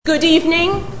Good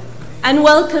evening and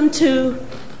welcome to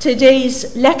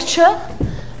today's lecture.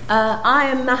 I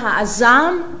am Maha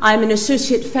Azam. I'm an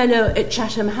Associate Fellow at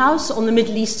Chatham House on the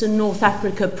Middle East and North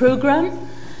Africa Programme,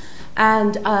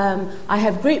 and I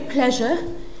have great pleasure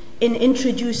in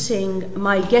introducing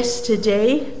my guest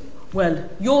today,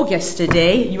 your guest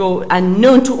today, and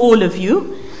known to all of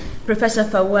you, Professor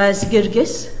Fawaz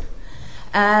Gerges.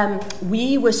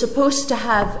 We were supposed to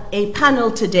have a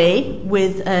panel today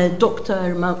with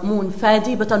Dr. Mamoun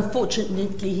Fadi, but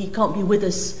unfortunately he can't be with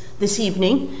us this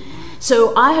evening.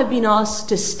 So I have been asked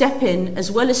to step in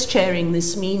as well as chairing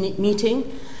this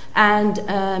meeting and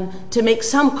to make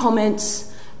some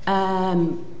comments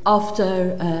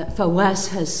after Fawaz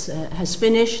has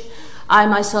finished. I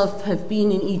myself have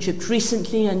been in Egypt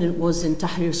recently, and it was in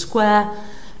Tahrir Square,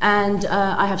 and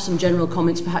I have some general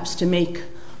comments perhaps to make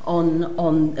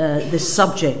on this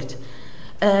subject.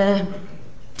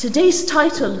 Today's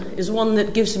title is one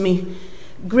that gives me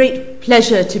great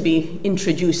pleasure to be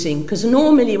introducing, because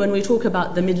normally when we talk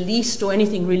about the Middle East or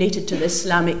anything related to the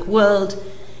Islamic world,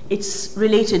 it's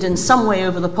related in some way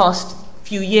over the past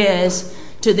few years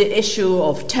to the issue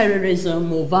of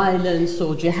terrorism or violence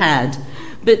or jihad.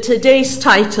 But today's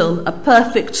title, A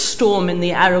Perfect Storm in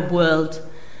the Arab World,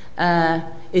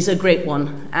 is a great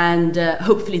one, and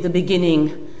hopefully the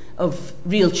beginning of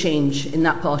real change in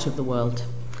that part of the world.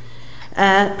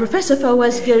 Professor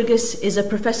Fawaz Gerges is a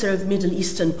professor of Middle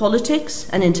Eastern politics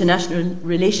and international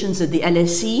relations at the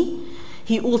LSE.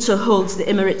 He also holds the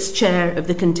Emirates Chair of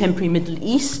the Contemporary Middle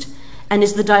East and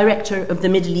is the director of the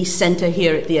Middle East Center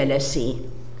here at the LSE.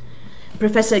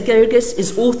 Professor Gerges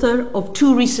is author of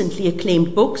two recently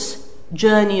acclaimed books,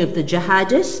 Journey of the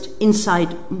Jihadist,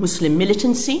 Inside Muslim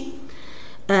Militancy,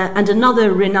 and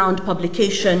another renowned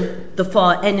publication, The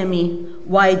Far Enemy,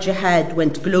 Why Jihad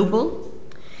Went Global.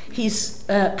 He's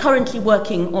currently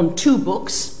working on two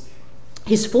books.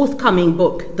 His forthcoming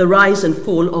book, The Rise and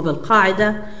Fall of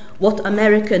Al-Qaeda, What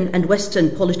American and Western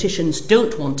Politicians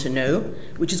Don't Want to Know,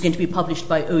 which is going to be published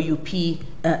by OUP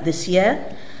this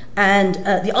year. And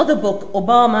the other book,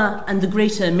 Obama and the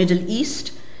Greater Middle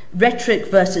East, Rhetoric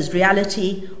versus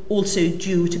Reality, also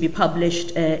due to be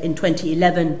published in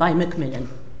 2011 by Macmillan.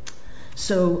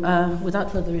 So,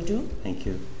 without further ado, thank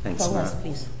you. Thanks, Fawaz,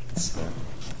 please.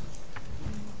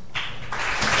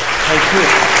 Thank you.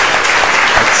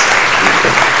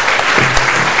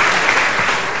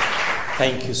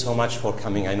 Thank you so much for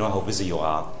coming. I know how busy you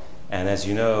are, and as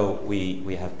you know,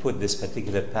 we have put this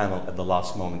particular panel at the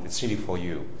last moment. It's really for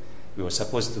you. We were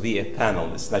supposed to be a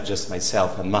panel. It's not just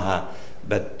myself and Maha,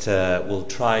 but we'll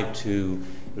try to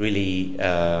really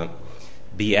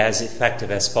be as effective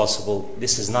as possible.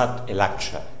 This is not a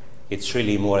lecture. It's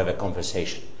really more of a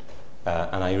conversation,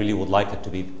 and I really would like it to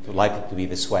be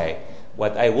this way.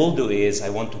 What I will do is I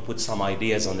want to put some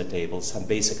ideas on the table, some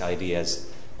basic ideas,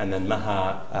 and then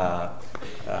Maha,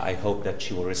 I hope that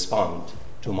she will respond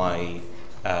to my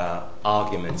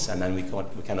arguments, and then we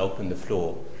can open the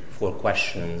floor for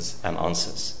questions and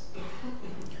answers.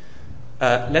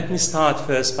 Let me start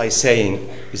first by saying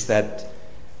is that,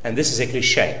 and this is a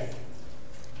cliche,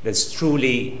 that's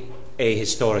truly a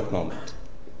historic moment.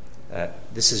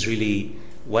 This is really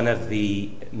one of the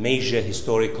major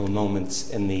historical moments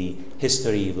in the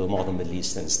history of the modern Middle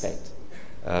Eastern state.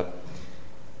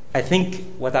 I think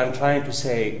what I'm trying to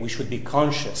say, we should be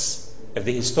conscious of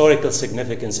the historical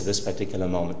significance of this particular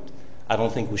moment. I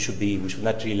don't think we should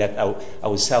not really let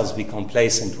ourselves be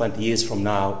complacent 20 years from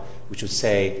now. We should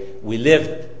say we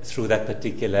lived through that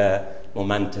particular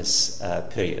momentous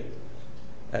period.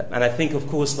 And I think, of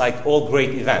course, like all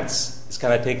great events, it's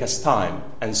going to take us time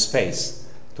and space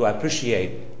to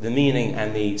appreciate the meaning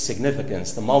and the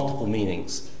significance, the multiple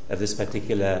meanings of this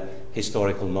particular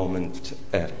historical moment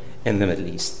in the Middle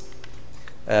East.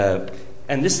 And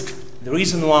the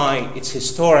reason why it's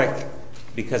historic,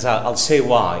 because I'll say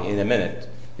why in a minute,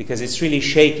 because it's really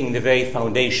shaking the very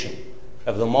foundation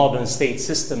of the modern state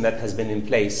system that has been in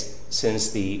place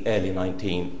since the early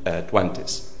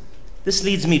 1920s. This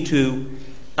leads me to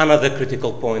another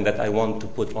critical point that I want to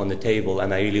put on the table,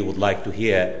 and I really would like to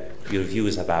hear your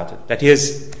views about it. That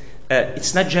is,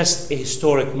 it's not just a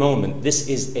historic moment, this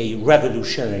is a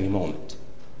revolutionary moment.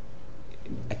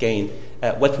 Again,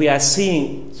 what we are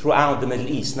seeing throughout the Middle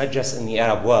East, not just in the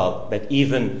Arab world, but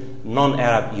even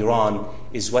non-Arab Iran,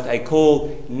 is what I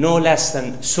call no less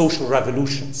than social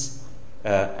revolutions.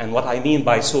 And what I mean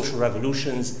by social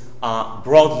revolutions are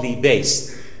broadly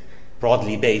based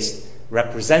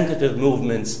representative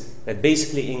movements that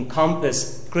basically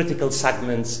encompass critical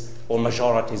segments or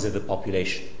majorities of the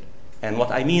population. And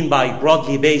what I mean by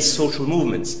broadly based social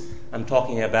movements, I'm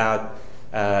talking about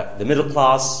the middle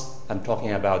class, I'm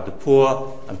talking about the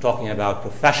poor, I'm talking about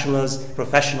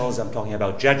professionals, I'm talking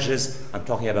about judges, I'm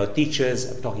talking about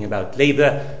teachers, I'm talking about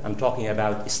labor, I'm talking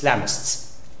about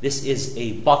Islamists. This is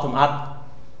a bottom-up,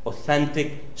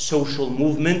 authentic social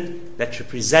movement that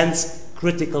represents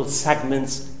critical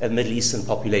segments of Middle Eastern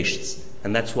populations.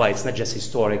 And that's why it's not just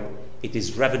historic, it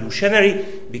is revolutionary,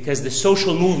 because the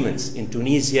social movements in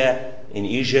Tunisia, in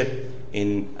Egypt,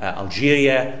 in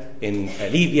Algeria, in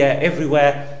Libya,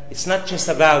 everywhere, it's not just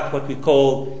about what we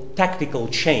call tactical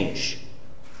change.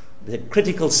 The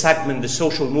critical segment, the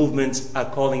social movements, are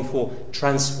calling for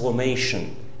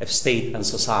transformation of state and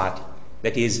society.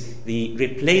 That is, the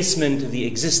replacement of the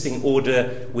existing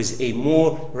order with a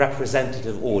more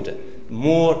representative order,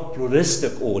 more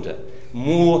pluralistic order,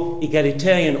 more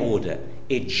egalitarian order,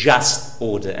 a just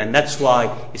order. And that's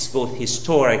why it's both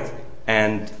historic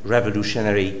and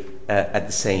revolutionary at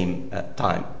the same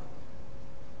time.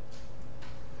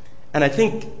 And I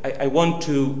think I want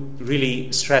to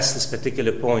really stress this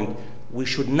particular point. We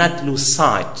should not lose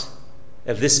sight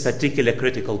of this particular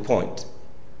critical point,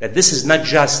 that this is not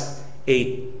just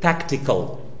a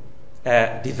tactical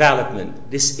development.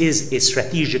 This is a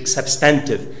strategic,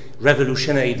 substantive,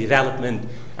 revolutionary development.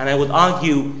 And I would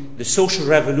argue the social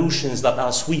revolutions that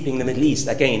are sweeping the Middle East,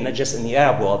 again, not just in the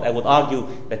Arab world, I would argue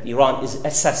that Iran is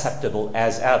as susceptible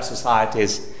as Arab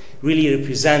societies, really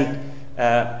represent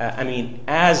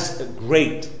as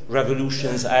great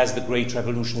revolutions as the great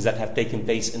revolutions that have taken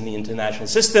place in the international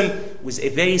system, with a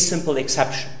very simple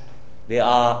exception. They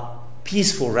are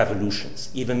peaceful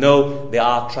revolutions, even though they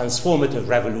are transformative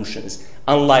revolutions,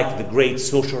 unlike the great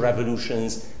social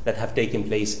revolutions that have taken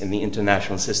place in the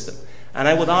international system. And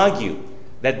I would argue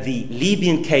that the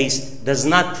Libyan case does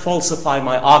not falsify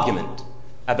my argument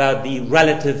about the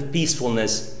relative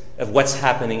peacefulness of what's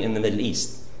happening in the Middle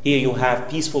East. Here you have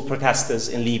peaceful protesters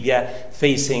in Libya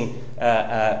facing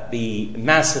the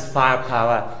massive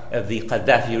firepower of the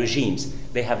Gaddafi regimes.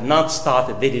 They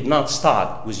did not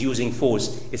start with using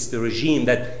force. It's the regime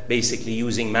that basically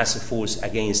using massive force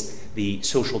against the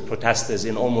social protesters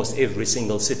in almost every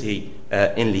single city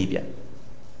in Libya.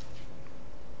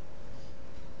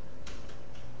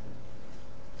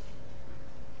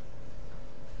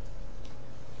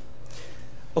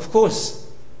 Of course,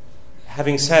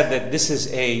 having said that this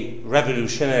is a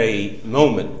revolutionary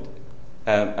moment,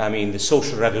 the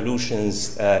social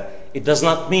revolutions, it does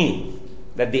not mean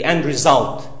that the end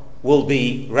result will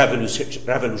be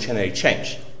revolutionary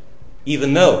change,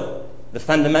 even though the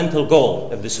fundamental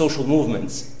goal of the social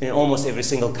movements in almost every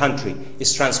single country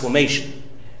is transformation.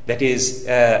 That is,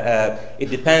 it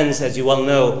depends, as you well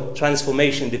know,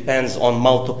 transformation depends on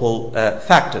multiple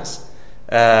factors.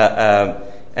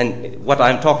 And what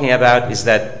I'm talking about is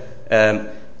that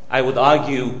I would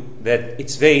argue that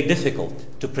it's very difficult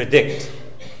to predict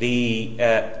the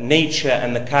nature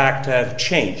and the character of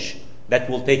change that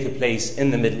will take place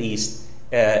in the Middle East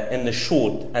in the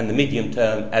short and the medium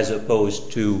term as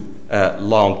opposed to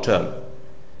long term.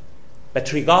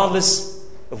 But regardless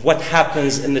of what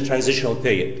happens in the transitional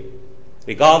period,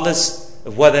 regardless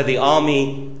of whether the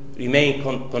army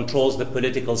controls the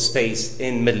political space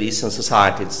in Middle Eastern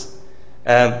societies,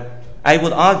 I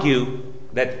would argue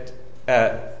that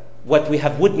what we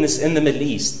have witnessed in the Middle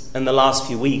East in the last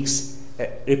few weeks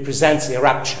represents a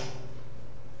rupture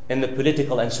in the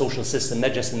political and social system,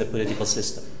 not just in the political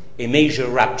system, a major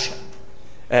rupture.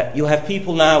 You have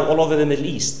people now all over the Middle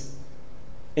East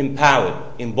empowered,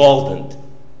 emboldened.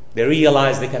 They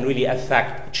realize they can really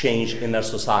affect change in their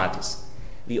societies.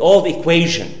 The old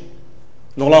equation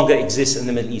no longer exists in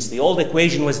the Middle East. The old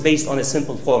equation was based on a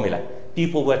simple formula.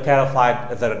 People were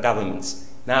terrified of their governments.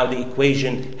 Now the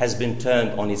equation has been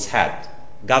turned on its head.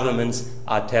 Governments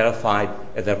are terrified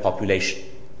of their population.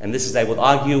 And this is, I would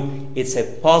argue, it's a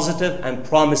positive and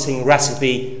promising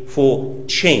recipe for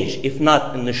change, if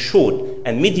not in the short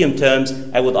and medium terms,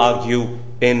 I would argue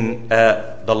in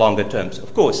the longer terms.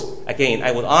 Of course, again,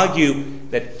 I would argue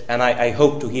that, and I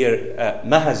hope to hear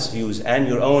Maha's views and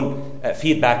your own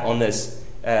feedback on this,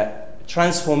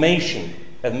 transformation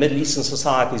of Middle Eastern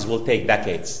societies will take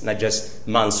decades, not just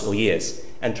months or years.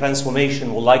 And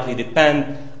transformation will likely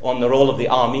depend on the role of the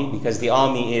army, because the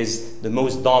army is the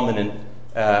most dominant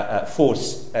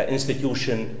force,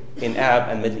 institution in Arab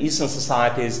and Middle Eastern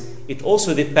societies. It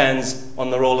also depends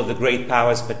on the role of the great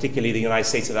powers, particularly the United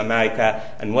States of America,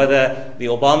 and whether the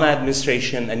Obama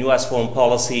administration and U.S. foreign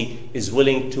policy is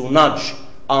willing to nudge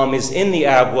armies in the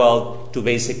Arab world to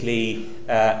basically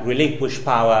relinquish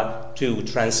power to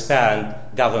transparent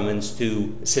governments,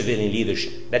 to civilian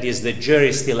leadership. That is, the jury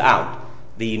is still out.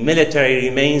 The military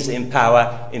remains in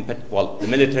power. The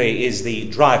military is the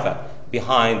driver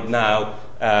behind now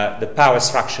the power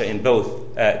structure in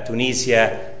both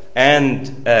Tunisia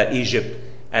and Egypt.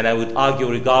 And I would argue,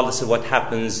 regardless of what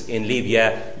happens in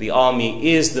Libya, the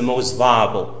army is the most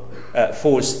viable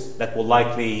force that will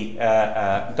likely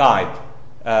guide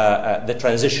the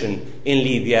transition in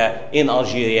Libya, in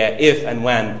Algeria, if and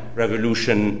when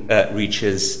revolution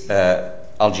reaches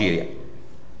Algeria.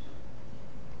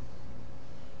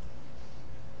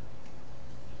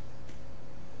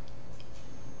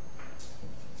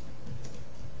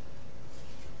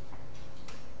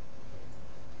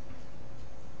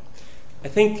 I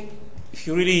think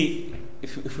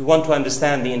if we want to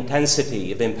understand the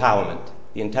intensity of empowerment,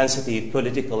 the intensity of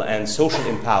political and social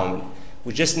empowerment,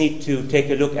 we just need to take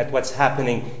a look at what's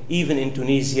happening even in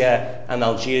Tunisia and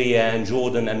Algeria and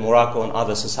Jordan and Morocco and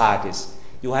other societies.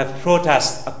 You have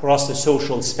protests across the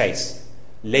social space.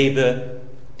 Labor,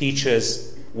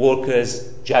 teachers,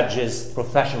 workers, judges,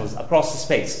 professionals, across the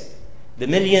space. The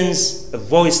millions of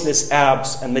voiceless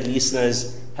Arabs and Middle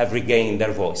Easterners have regained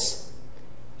their voice.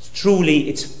 Truly,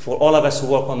 it's for all of us who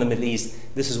work on the Middle East,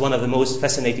 this is one of the most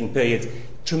fascinating periods.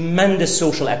 Tremendous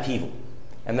social upheaval.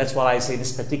 And that's why I say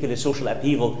this particular social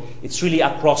upheaval, it's really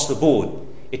across the board.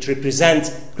 It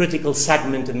represents critical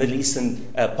segment of Middle Eastern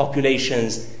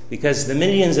populations, because the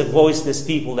millions of voiceless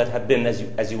people that have been,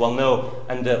 as you well know,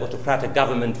 under autocratic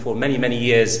government for many, many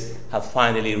years have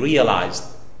finally realized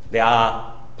they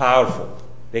are powerful.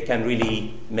 They can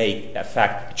really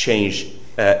affect change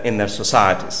in their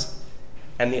societies.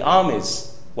 And the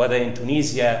armies, whether in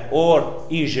Tunisia or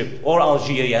Egypt or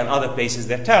Algeria and other places,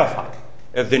 they're terrified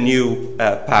of the new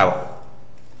power.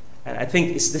 And I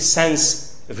think it's this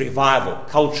sense of revival,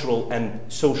 cultural and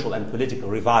social and political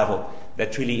revival,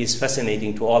 that really is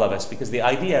fascinating to all of us. Because the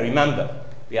idea, remember,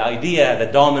 the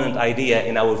dominant idea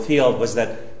in our field was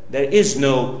that there is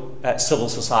no civil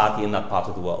society in that part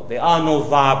of the world. There are no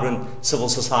vibrant civil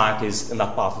societies in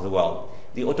that part of the world.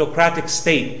 The autocratic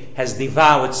state has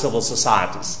devoured civil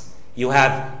societies. You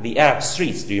have the Arab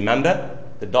streets, do you remember?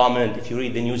 The dominant, if you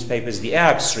read the newspapers, the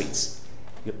Arab streets.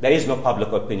 There is no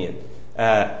public opinion.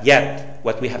 Yet,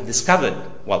 what we have discovered,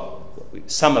 well,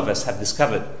 some of us have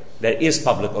discovered, there is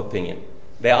public opinion.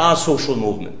 There are social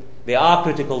movement. There are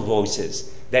critical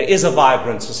voices. There is a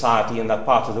vibrant society in that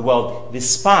part of the world,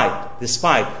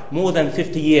 despite more than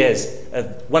 50 years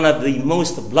of one of the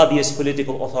most bloodiest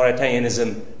political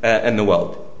authoritarianism in the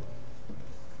world.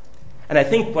 And I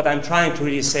think what I'm trying to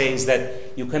really say is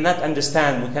that we cannot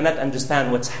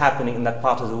understand what's happening in that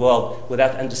part of the world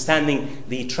without understanding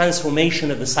the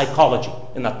transformation of the psychology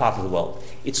in that part of the world.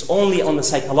 It's only on the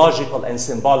psychological and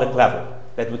symbolic level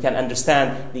that we can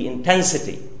understand the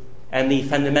intensity and the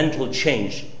fundamental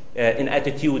change in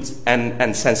attitudes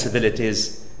and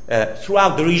sensibilities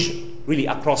throughout the region, really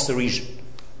across the region,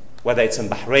 whether it's in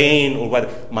Bahrain or whether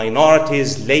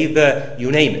minorities, labor,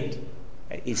 you name it.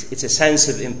 It's a sense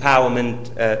of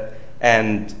empowerment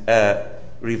and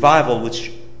revival,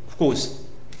 which, of course,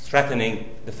 is threatening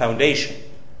the foundation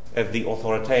of the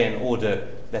authoritarian order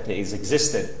that has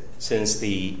existed since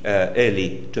the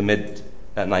early to mid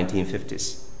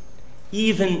 1950s.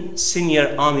 Even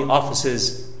senior army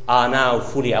officers are now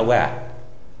fully aware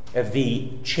of the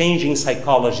changing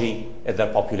psychology of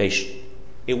their population.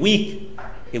 A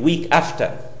week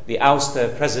after the ouster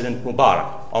of President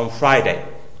Mubarak on Friday,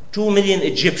 2 million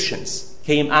Egyptians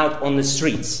came out on the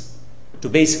streets to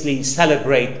basically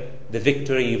celebrate the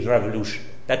victory of the revolution.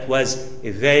 That was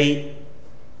a very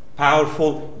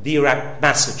powerful, direct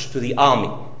message to the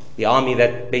army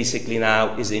that basically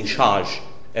now is in charge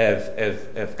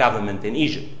of government in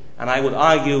Egypt. And I would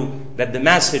argue that the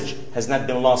message has not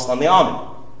been lost on the army.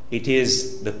 It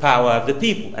is the power of the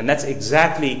people. And that's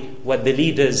exactly what the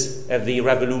leaders of the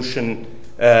revolution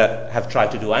have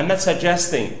tried to do. I'm not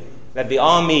suggesting that the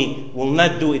army will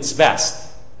not do its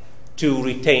best to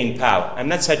retain power. I'm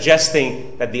not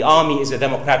suggesting that the army is a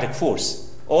democratic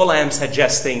force. All I am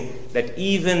suggesting that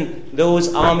even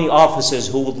those army officers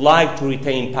who would like to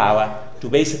retain power, to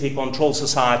basically control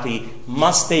society,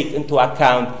 must take into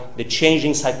account the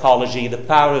changing psychology, the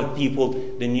power of people,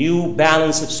 the new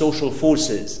balance of social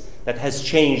forces that has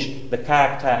changed the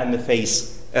character and the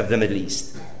face of the Middle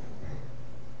East.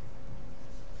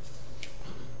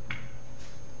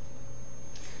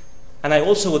 And I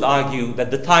also would argue that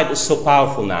the tide is so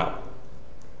powerful now.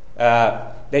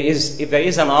 If there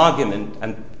is an argument,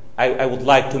 and I would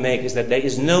like to make, is that there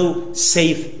is no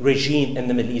safe regime in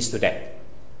the Middle East today.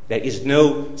 There is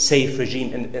no safe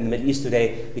regime in the Middle East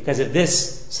today because of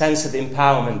this sense of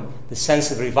empowerment, the sense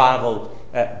of revival,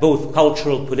 both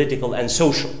cultural, political, and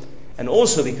social. And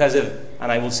also because of,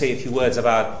 and I will say a few words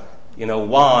about,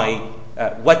 why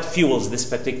what fuels this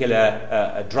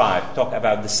particular drive, talk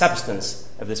about the substance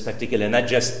of this particular, not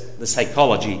just the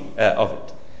psychology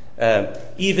of it.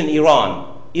 Even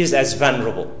Iran is as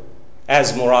vulnerable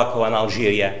as Morocco and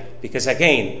Algeria, because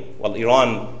again, well,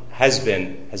 Iran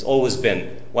has always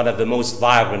been one of the most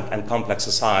vibrant and complex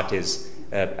societies.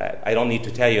 I don't need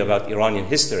to tell you about Iranian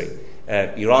history.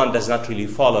 Iran does not really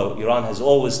follow. Iran has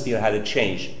always spearheaded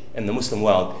change in the Muslim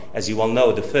world. As you all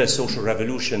know, the first social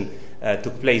revolution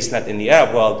took place not in the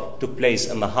Arab world, took place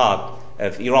in the heart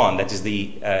of Iran. That is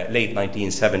the late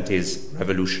 1970s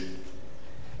revolution.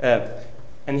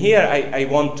 And here I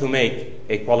want to make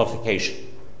a qualification.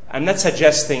 I'm not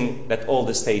suggesting that all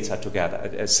the states are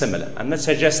together, similar. I'm not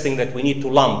suggesting that we need to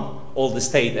lump all the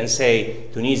states and say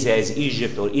Tunisia is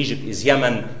Egypt, or Egypt is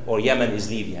Yemen, or Yemen is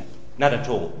Libya. Not at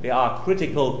all. There are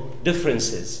critical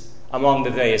differences among the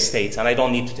various states, and I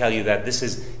don't need to tell you that this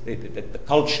is the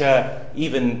culture,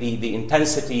 even the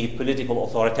intensity, political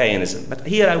authoritarianism. But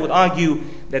here I would argue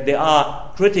that there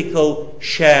are critical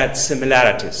shared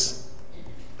similarities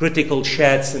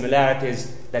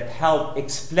that help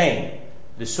explain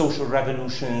the social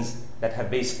revolutions that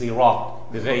have basically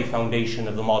rocked the very foundation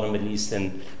of the modern Middle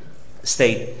Eastern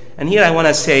state. And here I want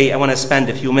to spend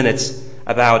a few minutes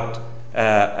about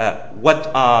what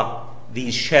are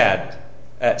these shared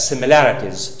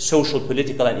similarities, social,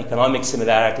 political, and economic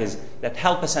similarities that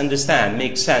help us understand,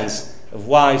 make sense of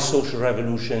why social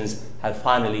revolutions have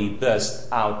finally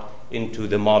burst out into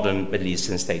the modern Middle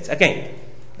Eastern states. Again,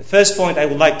 the first point I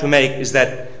would like to make is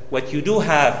that what you do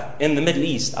have in the Middle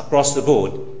East across the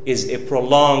board is a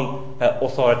prolonged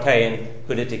authoritarian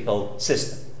political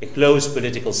system, a closed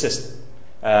political system.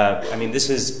 This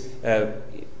is, when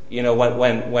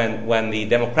the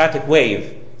democratic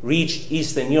wave reached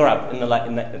Eastern Europe in the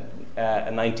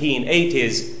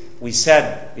 1980s, we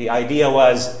said the idea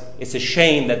was it's a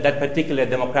shame that particular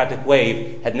democratic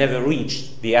wave had never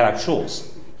reached the Arab shores.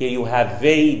 Here you have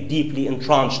very deeply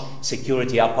entrenched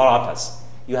security apparatus.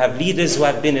 You have leaders who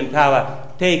have been in power.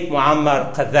 Take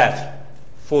Muammar Gaddafi,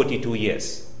 42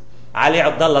 years. Ali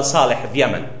Abdullah Saleh of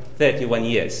Yemen, 31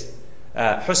 years.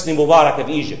 Hosni Mubarak of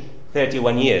Egypt,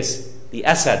 31 years. The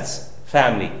Assad's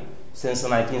family since the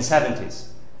 1970s.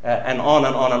 And on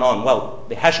and on and on. Well,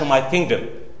 the Hashemite kingdom,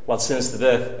 since the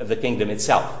birth of the kingdom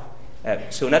itself.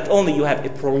 So not only you have a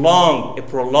prolonged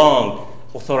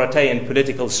authoritarian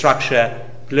political structure,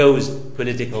 closed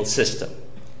political system.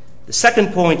 The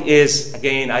second point is,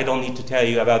 again, I don't need to tell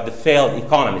you about the failed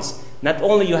economies. Not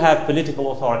only you have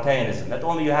political authoritarianism, not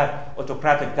only you have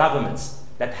autocratic governments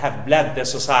that have bled their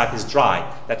societies dry,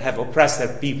 that have oppressed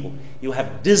their people, you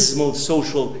have dismal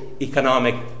social,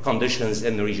 economic conditions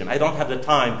in the region. I don't have the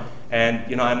time, and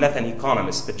I'm not an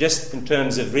economist, but just in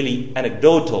terms of really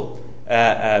anecdotal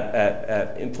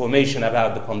information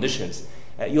about the conditions.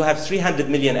 You have 300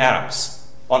 million Arabs.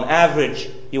 On average,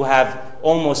 you have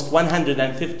almost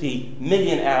 150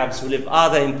 million Arabs who live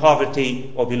either in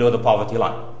poverty or below the poverty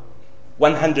line.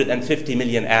 150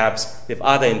 million Arabs live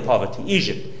either in poverty.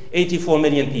 Egypt, 84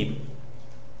 million people.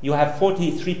 You have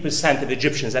 43% of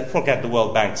Egyptians, and forget the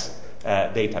World Bank's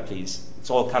data, please. It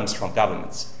all comes from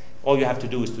governments. All you have to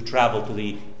do is to travel to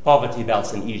the poverty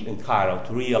belts in Cairo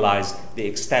to realize the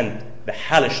extent, the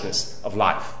hellishness of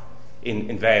life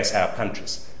in various Arab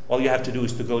countries. All you have to do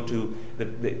is to go to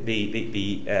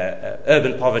the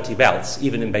urban poverty belts,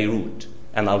 even in Beirut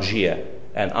and Algiers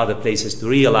and other places, to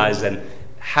realize then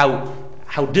how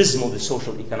dismal the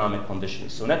social economic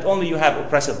conditions. So not only you have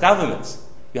oppressive governments,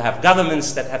 you have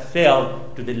governments that have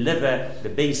failed to deliver the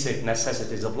basic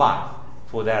necessities of life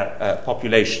for their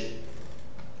population.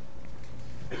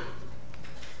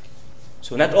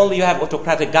 So not only you have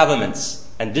autocratic governments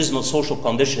and dismal social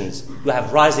conditions, you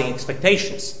have rising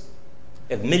expectations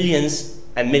of millions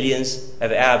and millions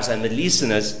of Arabs and Middle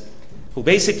Easterners who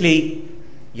basically,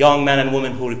 young men and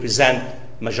women who represent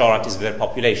majorities of their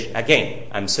population. Again,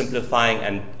 I'm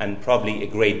simplifying and probably a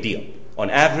great deal. On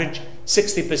average,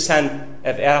 60%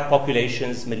 of Arab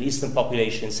populations, Middle Eastern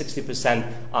populations, 60%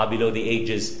 are below the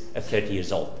ages of 30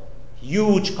 years old.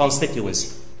 Huge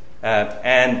constituency.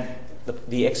 And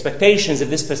the expectations of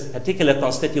this particular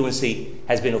constituency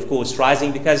has been, of course,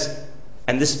 rising because,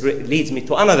 and this leads me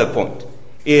to another point,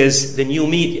 is the new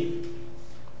media,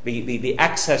 the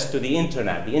access to the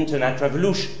internet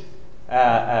revolution.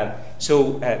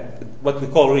 What we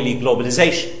call really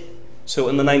globalization. So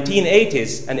in the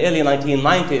 1980s and early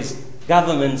 1990s,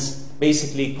 governments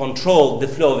basically controlled the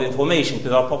flow of information to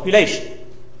their population.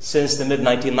 Since the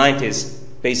mid-1990s,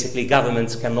 basically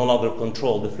governments can no longer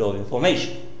control the flow of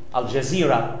information. Al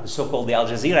Jazeera, the so-called the Al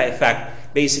Jazeera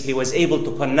effect, basically was able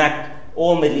to connect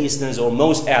all Middle Easterns or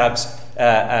most Arabs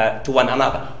to one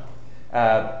another.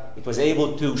 It was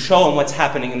able to show them what's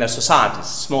happening in their societies,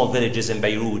 small villages in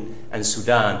Beirut and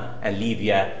Sudan and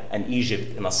Libya and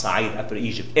Egypt, in Al-Sa'id, Upper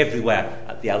Egypt, everywhere.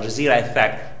 The Al Jazeera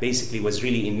effect basically was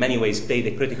really, in many ways, played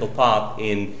a critical part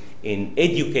in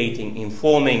educating,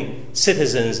 informing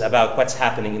citizens about what's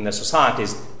happening in their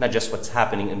societies, not just what's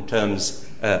happening in terms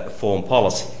of foreign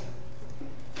policy.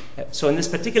 So in this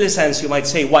particular sense, you might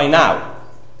say, why now?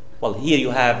 Well, here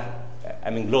you have,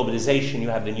 globalization, you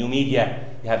have the new media,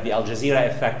 you have the Al Jazeera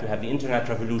effect, you have the internet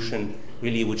revolution,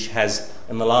 really, which has,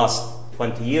 in the last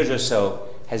 20 years or so,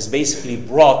 has basically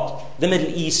brought the Middle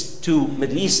East to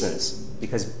Middle Easterns,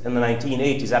 because in the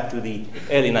 1980s up to the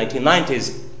early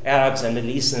 1990s, Arabs and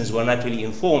Middle Easterns were not really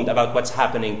informed about what's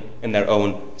happening in their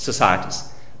own societies.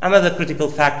 Another critical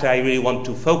factor I really want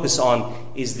to focus on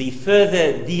is the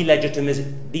further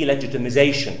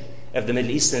delegitimization of the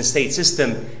Middle Eastern state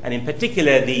system, and in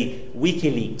particular the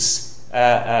WikiLeaks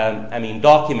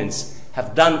documents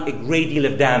have done a great deal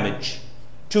of damage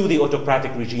to the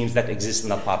autocratic regimes that exist in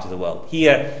that part of the world.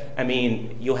 Here,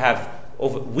 you have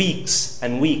over weeks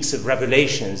and weeks of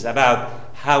revelations about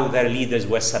how their leaders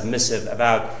were submissive,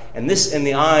 and this in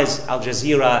the eyes Al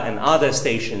Jazeera and other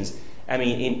stations,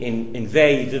 in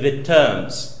very vivid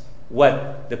terms,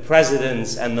 what the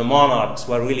presidents and the monarchs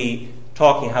were really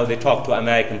talking, how they talk to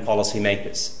American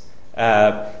policymakers.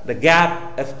 The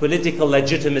gap of political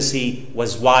legitimacy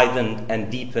was widened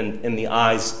and deepened in the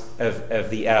eyes of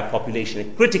the Arab population, a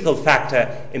critical factor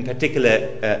in particular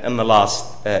in the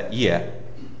last year.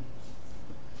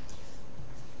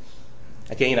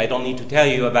 Again, I don't need to tell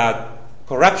you about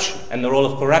corruption and the role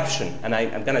of corruption, and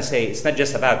I'm going to say it's not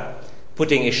just about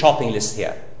putting a shopping list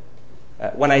here.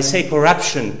 When I say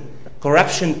corruption,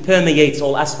 corruption permeates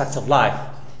all aspects of life.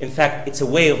 In fact, it's a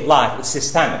way of life, it's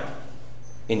systemic.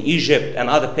 In Egypt and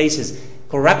other places,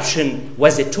 corruption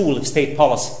was a tool of state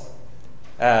policy.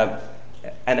 And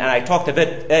I talked a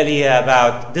bit earlier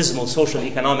about dismal social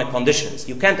economic conditions.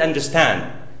 You can't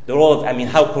understand the role of,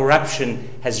 how corruption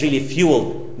has really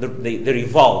fueled the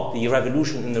revolt, the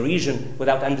revolution in the region,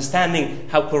 without understanding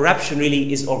how corruption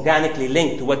really is organically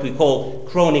linked to what we call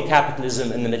crony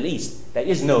capitalism in the Middle East. There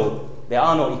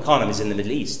are no economies in the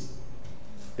Middle East.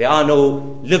 There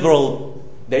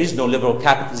is no liberal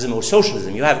capitalism or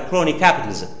socialism. You have crony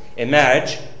capitalism, a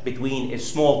marriage between a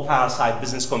small parasite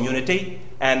business community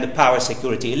and the power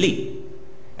security elite.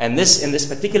 And this, in this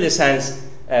particular sense,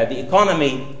 the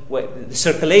economy, the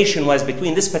circulation was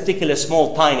between this particular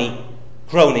small, tiny,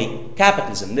 crony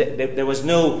capitalism. There was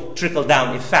no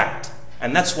trickle-down effect.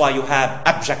 And that's why you have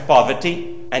abject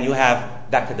poverty and you have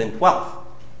decadent wealth.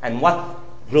 And what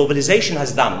globalization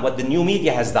has done, what the new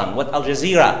media has done, what Al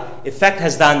Jazeera effect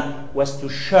has done, was to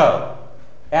show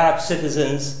Arab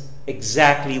citizens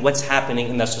exactly what's happening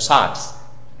in their societies.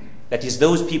 That is,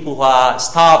 those people who are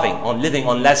starving, living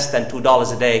on less than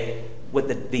 $2 a day,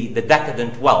 with the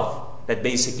decadent wealth that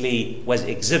basically was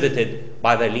exhibited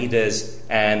by their leaders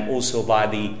and also by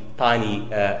the tiny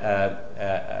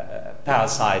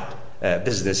parasite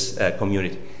business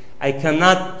community. I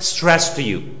cannot stress to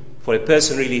you, for a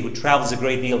person really who travels a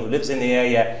great deal, who lives in the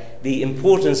area, the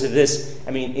importance of this.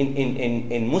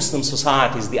 In Muslim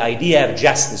societies, the idea of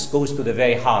justice goes to the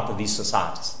very heart of these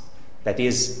societies. That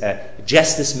is,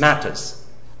 justice matters.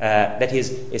 That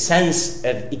is a sense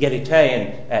of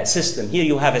egalitarian system. Here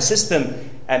you have a system,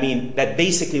 that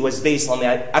basically was based on the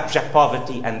abject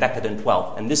poverty and decadent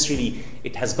wealth. And this really,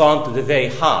 it has gone to the very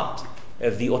heart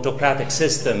of the autocratic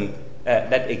system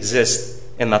that exists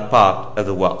in that part of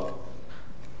the world.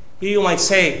 Here you might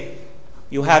say,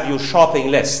 you have your shopping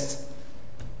list.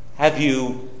 Have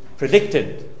you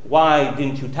predicted? Why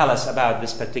didn't you tell us about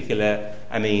this particular,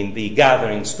 the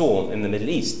gathering storm in the Middle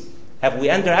East? Have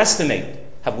we underestimated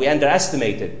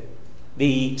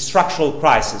the structural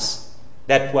crisis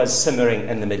that was simmering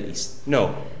in the Middle East?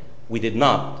 No, we did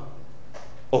not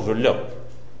overlook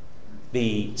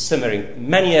the simmering.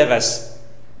 Many of us,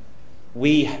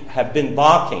 we have been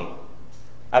barking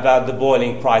about the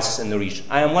boiling crisis in the region.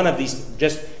 I am one of these,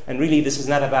 and really this is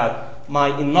not about my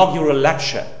inaugural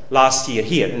lecture last year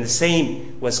here, and the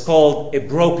same was called A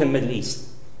Broken Middle East.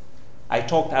 I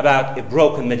talked about a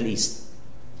broken Middle East.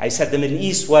 I said the Middle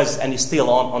East was, and is still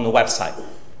on the website.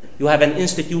 You have an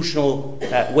institutional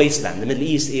wasteland. The Middle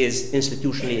East is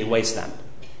institutionally a wasteland.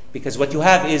 Because what you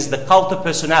have is the cult of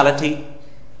personality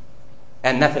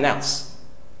and nothing else.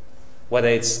 Whether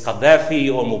it's Gaddafi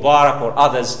or Mubarak or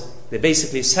others, they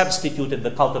basically substituted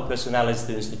the cult of personality to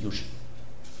the institution.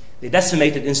 They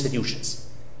decimated institutions.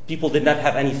 People did not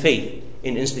have any faith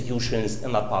in institutions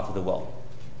in that part of the world.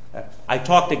 I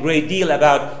talked a great deal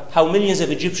about how millions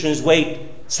of Egyptians wait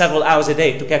several hours a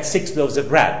day to get 6 loaves of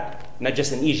bread, not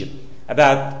just in Egypt.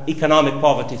 about economic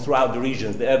poverty throughout the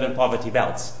regions, the urban poverty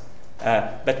belts.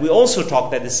 But we also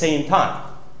talked at the same time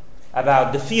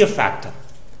about the fear factor,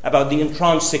 about the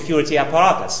entrenched security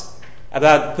apparatus,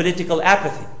 about political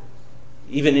apathy.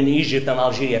 Even in Egypt and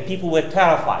Algeria, people were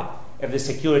terrified of the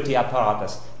security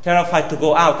apparatus, terrified to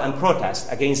go out and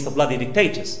protest against the bloody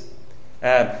dictators.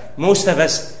 Most of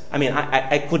us,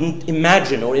 I couldn't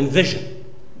imagine or envision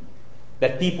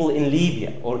that people in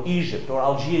Libya or Egypt or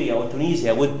Algeria or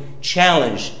Tunisia would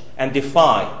challenge and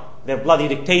defy their bloody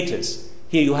dictators.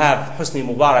 Here you have Hosni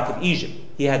Mubarak of Egypt.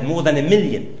 He had more than a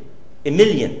million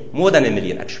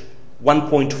actually,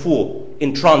 1.4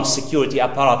 entrenched security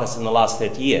apparatus in the last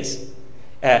 30 years.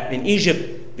 In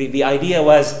Egypt, the idea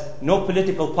was no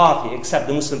political party except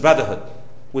the Muslim Brotherhood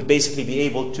would basically be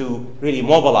able to really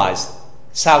mobilize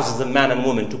thousands of men and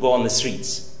women to go on the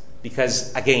streets.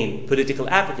 Because, again, political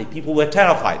apathy, people were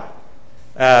terrified.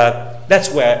 That's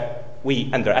where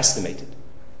we underestimated.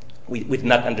 We did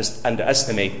not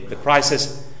underestimate the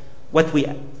crisis. What we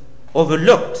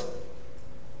overlooked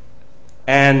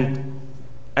and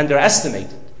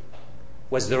underestimated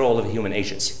was the role of the human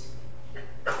agency.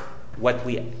 What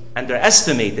we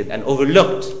underestimated and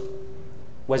overlooked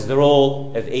was the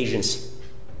role of agency,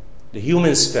 the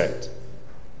human spirit,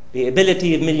 the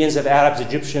ability of millions of Arabs,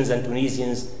 Egyptians, and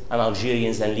Tunisians, and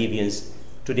Algerians, and Libyans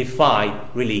to defy,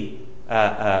 really,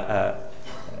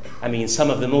 some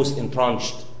of the most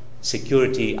entrenched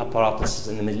security apparatuses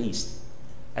in the Middle East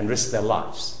and risk their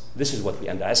lives. This is what we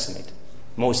underestimated.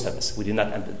 Most of us. We did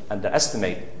not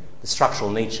underestimate the structural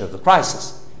nature of the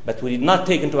crisis. But we did not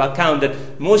take into account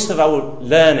that most of our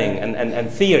learning and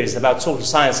theories about social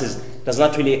sciences does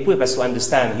not really equip us to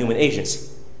understand human agency.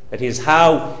 That is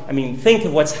think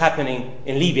of what's happening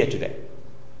in Libya today.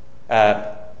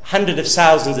 Hundreds of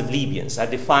thousands of Libyans are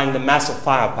defying the massive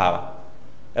firepower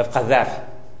of Gaddafi.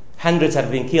 Hundreds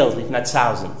have been killed, if not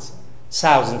thousands.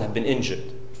 Thousands have been injured.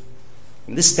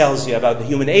 And this tells you about the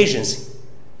human agency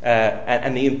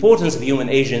and the importance of human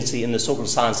agency in the social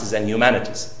sciences and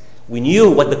humanities. We knew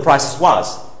what the crisis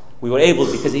was. We were able,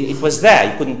 because it was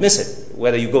there, you couldn't miss it.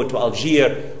 Whether you go to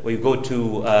Algiers, or you go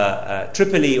to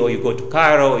Tripoli, or you go to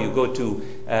Cairo, or you go to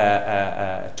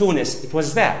Tunis, it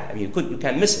was there. You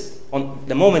can't miss it on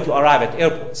the moment you arrive at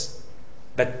airports.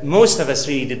 But most of us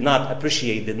really did not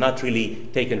appreciate, did not really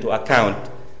take into account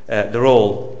the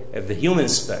role of the human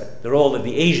spirit, the role of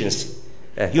the agency,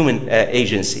 human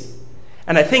agency.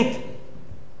 And I think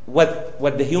what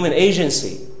the human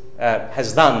agency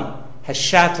has done has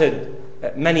shattered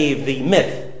many of the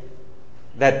myths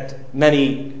that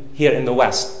many here in the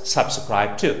West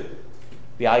subscribe to.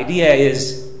 The idea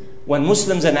is when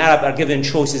Muslims and Arabs are given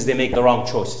choices, they make the wrong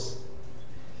choices.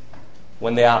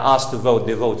 When they are asked to vote,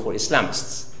 they vote for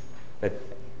Islamists. That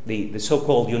the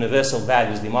so-called universal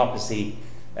values, democracy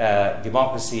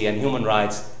and human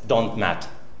rights don't matter.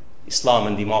 Islam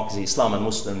and democracy, Islam and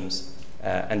Muslims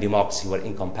and democracy were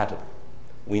incompatible.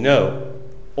 We know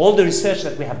all the research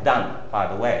that we have done, by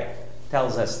the way,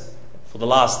 tells us for the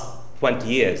last 20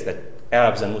 years that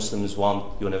Arabs and Muslims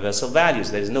want universal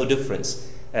values. There is no difference.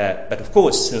 But of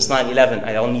course, since 9/11,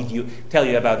 I don't need to tell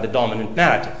you about the dominant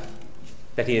narrative.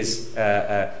 That is,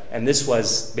 and this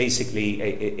was basically,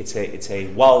 it's a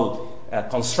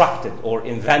well-constructed or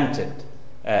invented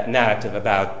narrative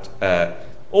about.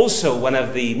 Also, one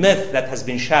of the myths that has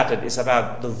been shattered is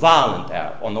about the violent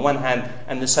Arab, on the one hand,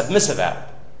 and the submissive Arab.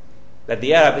 That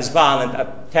the Arab is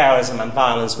violent, terrorism and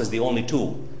violence was the only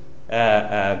tool.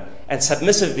 And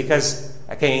submissive because,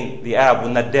 again, the Arabs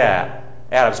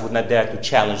would not dare to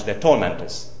challenge their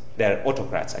tormentors, their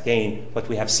autocrats. Again, what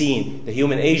we have seen, the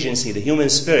human agency, the human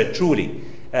spirit, truly,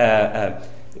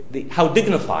 how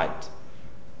dignified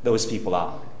those people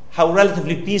are, how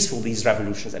relatively peaceful these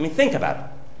revolutions. Think about it.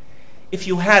 If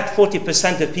you had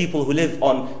 40% of people who live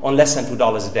on less than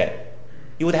 $2 a day,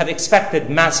 you would have expected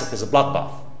massacres, a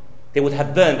bloodbath. They would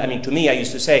have burned. To me, I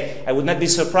used to say, I would not be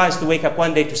surprised to wake up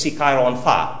one day to see Cairo on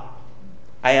fire.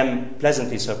 I am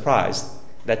pleasantly surprised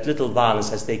that little violence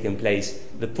has taken place.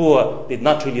 The poor did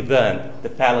not really burn the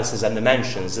palaces and the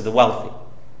mansions of the wealthy.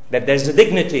 That there's a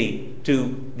dignity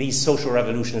to these social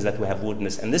revolutions that we have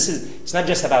witnessed. And it's not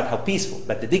just about how peaceful,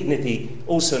 but the dignity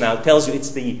also now tells you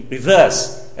it's the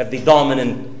reverse of the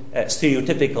dominant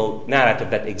stereotypical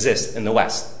narrative that exists in the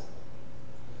West.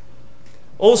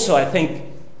 Also, I think,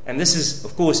 and this is,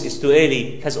 of course, is too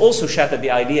early, has also shattered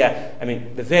the idea,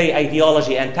 the very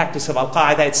ideology and tactics of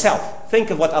Al-Qaeda itself. Think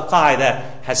of what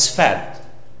Al-Qaeda has fed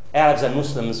Arabs and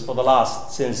Muslims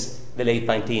since the late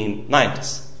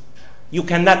 1990s. You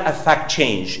cannot affect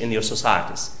change in your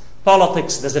societies.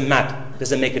 Politics doesn't matter,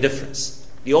 doesn't make a difference.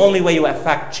 The only way you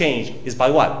affect change is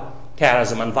by what?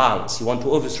 terrorism and violence. You want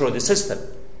to overthrow the system.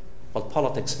 Well,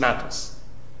 politics matters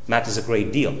a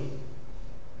great deal.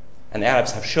 And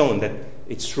Arabs have shown that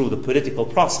it's through the political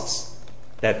process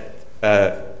that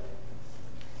that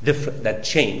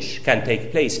change can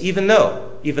take place. Even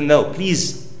though,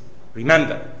 please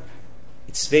remember,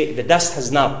 the dust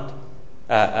has not,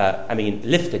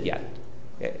 lifted yet.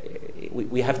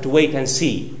 We have to wait and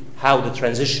see how the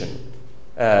transition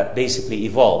basically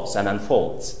evolves and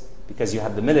unfolds, because you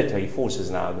have the military forces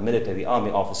now, the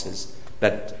army officers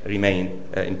that remain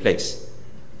in place.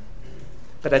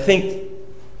 But I think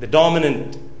the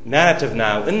dominant narrative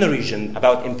now in the region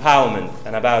about empowerment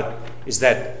is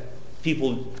that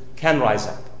people can rise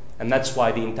up. And that's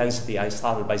why the intensity I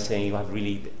started by saying you have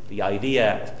really the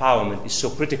idea of empowerment is so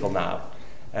critical now.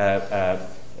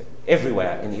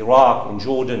 Everywhere, in Iraq, in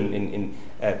Jordan,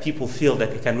 people feel that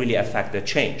it can really affect the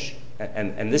change.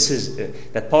 And this is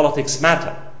that politics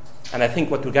matter. And I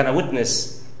think what we're going to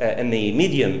witness in the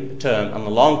medium term and the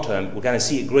long term, we're going to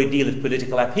see a great deal of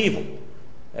political upheaval.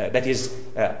 That is,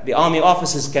 the army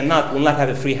officers will not have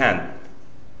a free hand.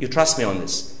 You trust me on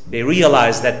this. They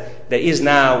realize that there is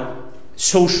now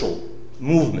social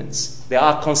movements. There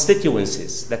are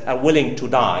constituencies that are willing to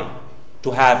die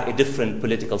to have a different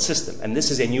political system. And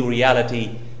this is a new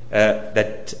reality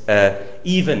that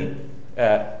even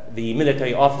the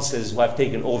military officers who have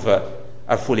taken over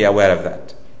are fully aware of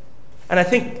that. And I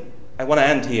think I want to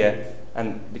end here,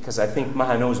 and because I think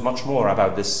Maha knows much more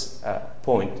about this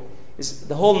point, is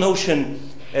the whole notion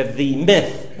of the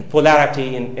myth of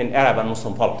polarity in Arab and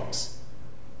Muslim politics.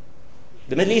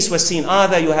 The Middle East was seen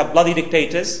either you have bloody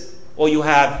dictators or you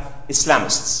have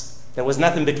Islamists. There was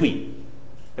nothing between.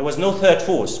 There was no third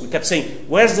force. We kept saying,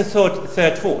 where's the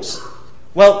third force?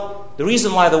 Well, the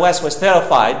reason why the West was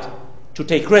terrified to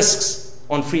take risks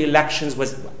on free elections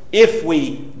was, if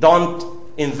we don't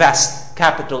invest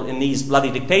capital in these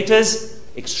bloody dictators,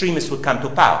 extremists would come to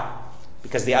power.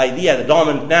 Because the idea, the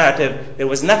dominant narrative, there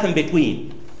was nothing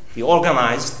between the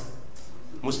organized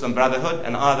Muslim Brotherhood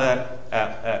and other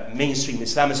mainstream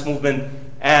Islamist movement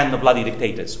and the bloody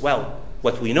dictators. Well,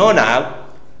 what we know now,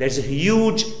 there's a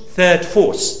huge third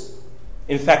force.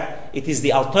 In fact, it is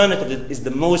the alternative, it is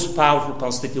the most powerful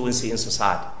constituency in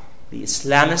society. The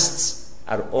Islamists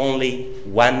are only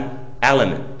one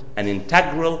element, an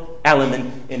integral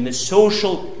element in the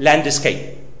social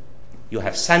landscape. You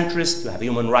have centrists, you have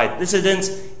human rights dissidents,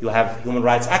 you have human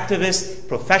rights activists,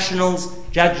 professionals,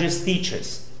 judges,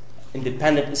 teachers,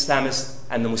 independent Islamists,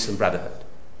 and the Muslim Brotherhood.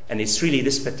 And it's really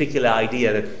this particular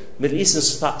idea that Middle Eastern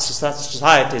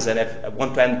societies, and I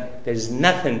want to end, there is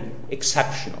nothing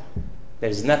exceptional, there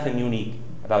is nothing unique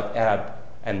about Arab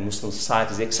and Muslim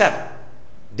societies except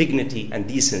dignity and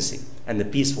decency and the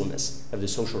peacefulness of the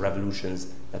social revolutions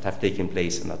that have taken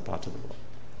place in that part of the world.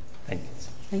 Thank you.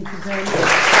 Thank you very much.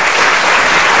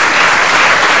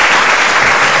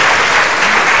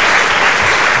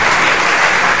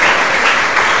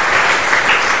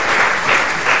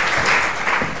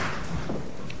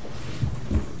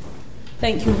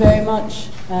 Thank you very much.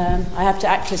 I have to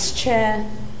act as chair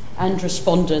and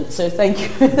respondent, so thank you,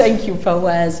 thank you,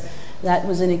 Fawaz. That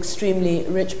was an extremely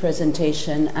rich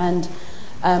presentation, and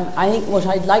I think what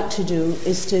I'd like to do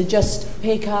is to just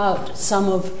pick out some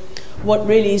of what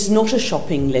really is not a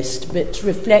shopping list, but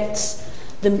reflects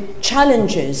the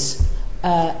challenges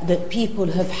that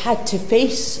people have had to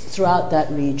face throughout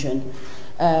that region,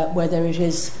 whether it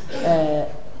is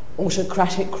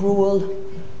autocratic rule,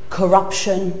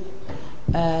 corruption,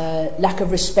 lack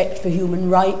of respect for human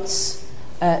rights,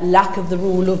 lack of the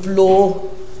rule of law,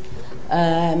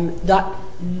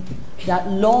 that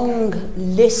long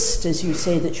list, as you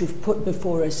say, that you've put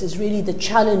before us is really the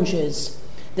challenges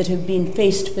that have been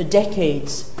faced for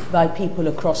decades by people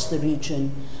across the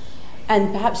region.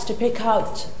 And perhaps to pick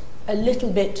out a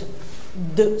little bit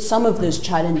some of those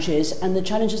challenges, and the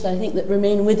challenges that I think that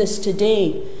remain with us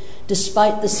today,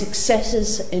 despite the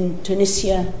successes in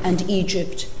Tunisia and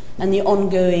Egypt and the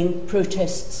ongoing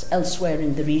protests elsewhere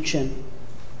in the region.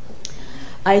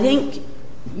 I think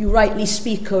you rightly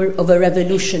speak of a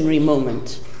revolutionary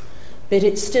moment, but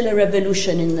it's still a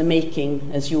revolution in the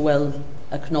making, as you well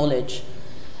acknowledge.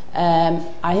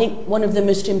 I think one of the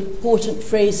most important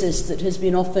phrases that has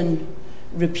been often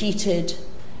repeated,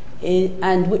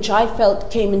 and which I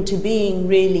felt came into being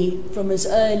really from as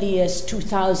early as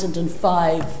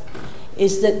 2005,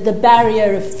 is that the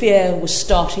barrier of fear was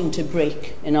starting to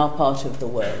break in our part of the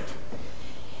world.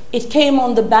 It came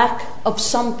on the back of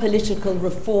some political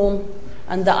reform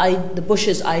and the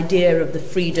Bush's idea of the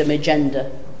freedom agenda.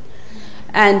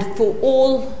 And for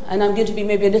all, and I'm going to be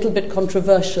maybe a little bit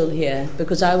controversial here,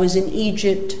 because I was in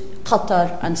Egypt,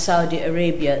 Qatar and Saudi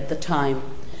Arabia at the time.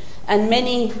 And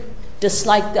many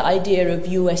disliked the idea of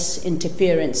US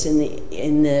interference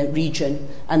in the region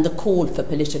and the call for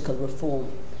political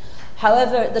reform.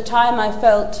 However, at the time I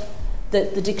felt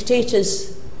that the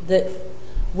dictators that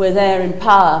were there in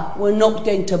power were not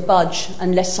going to budge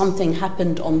unless something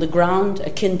happened on the ground,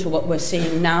 akin to what we're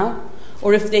seeing now,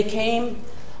 or if they came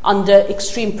under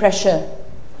extreme pressure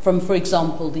from, for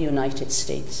example, the United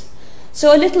States.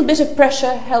 So a little bit of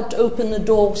pressure helped open the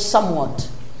door somewhat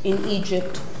in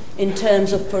Egypt in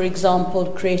terms of, for example,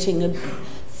 creating a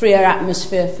freer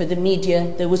atmosphere for the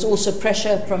media. There was also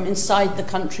pressure from inside the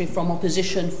country, from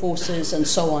opposition forces and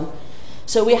so on.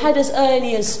 So we had as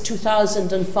early as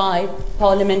 2005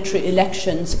 parliamentary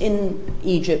elections in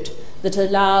Egypt that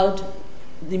allowed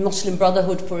the Muslim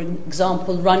Brotherhood, for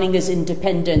example, running as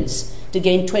independents to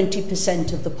gain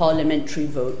 20% of the parliamentary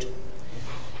vote.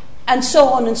 And so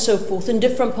on and so forth. In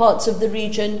different parts of the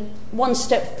region, one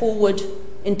step forward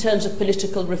in terms of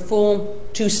political reform,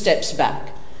 2 steps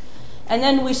back. And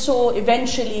then we saw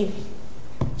eventually,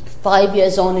 5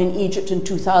 years on in Egypt in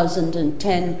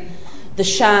 2010, the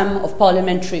sham of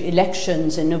parliamentary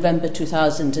elections in November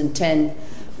 2010,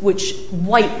 which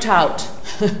wiped out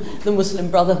the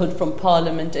Muslim Brotherhood from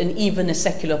parliament and even a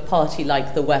secular party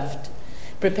like the Wafd,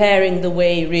 preparing the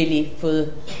way really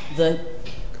for the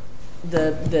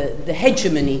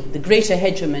hegemony, the greater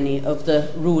hegemony of the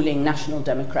ruling National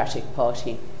Democratic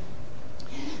Party.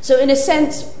 So in a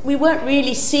sense, we weren't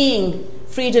really seeing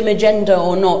freedom agenda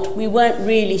or not, we weren't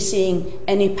really seeing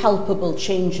any palpable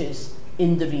changes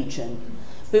in the region.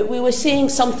 But we were seeing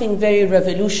something very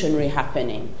revolutionary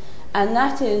happening, and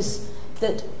that is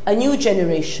that a new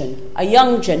generation, a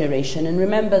young generation, and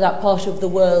remember that part of the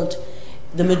world,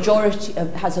 the majority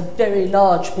has a very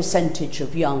large percentage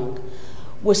of young,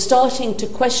 were starting to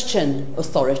question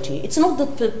authority. It's not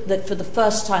that for the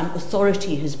first time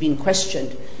authority has been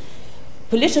questioned.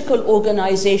 Political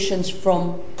organizations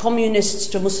from communists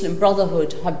to Muslim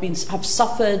Brotherhood have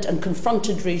suffered and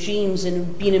confronted regimes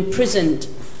and been imprisoned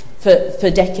for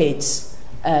decades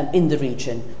in the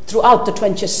region. Throughout the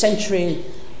 20th century,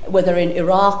 whether in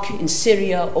Iraq, in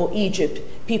Syria or Egypt,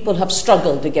 people have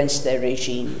struggled against their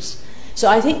regimes. So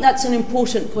I think that's an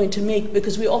important point to make,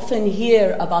 because we often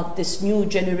hear about this new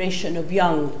generation of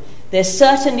young. They're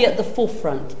certainly at the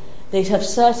forefront. They have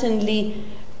certainly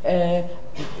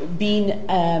been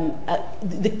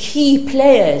the key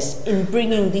players in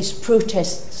bringing these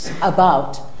protests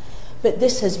about. But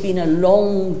this has been a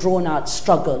long, drawn-out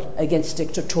struggle against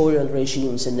dictatorial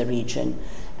regimes in the region.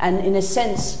 And in a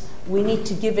sense, we need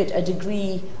to give it a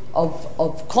degree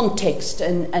of context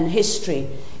and history.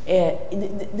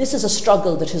 This is a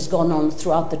struggle that has gone on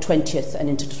throughout the 20th and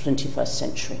into the 21st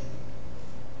century.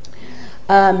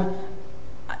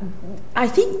 I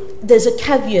think there's a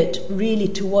caveat really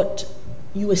to what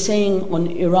you were saying on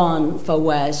Iran,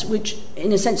 Fawaz, which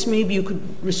in a sense maybe you could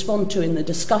respond to in the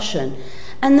discussion.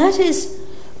 And that is,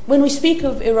 when we speak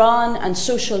of Iran and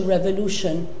social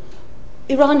revolution,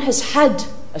 Iran has had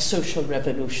a social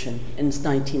revolution in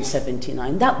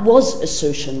 1979. That was a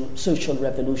social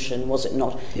revolution, was it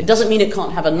not? It doesn't mean it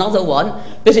can't have another one,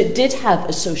 but it did have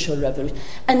a social revolution.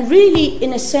 And really,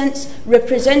 in a sense,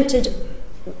 represented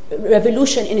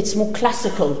revolution in its more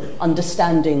classical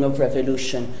understanding of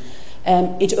revolution.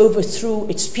 It overthrew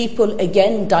its people,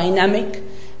 again, dynamic,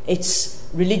 its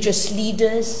religious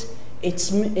leaders,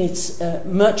 its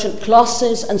merchant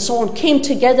classes and so on came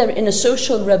together in a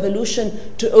social revolution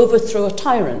to overthrow a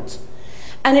tyrant.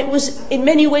 And it was in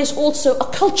many ways also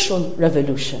a cultural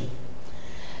revolution.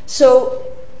 So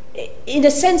in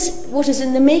a sense, what is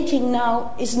in the making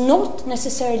now is not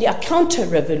necessarily a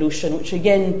counter-revolution, which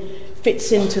again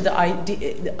fits into the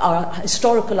idea, our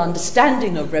historical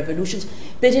understanding of revolutions,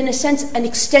 but in a sense an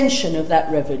extension of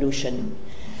that revolution.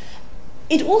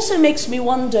 It also makes me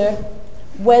wonder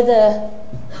whether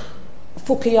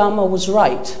Fukuyama was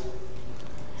right.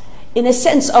 In a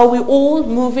sense, are we all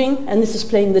moving, and this is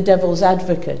playing the devil's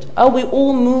advocate, are we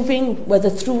all moving,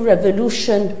 whether through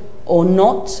revolution or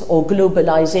not, or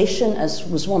globalization, as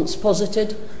was once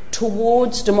posited,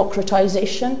 towards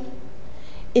democratization?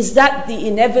 Is that the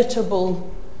inevitable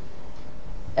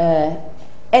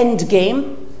end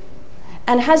game?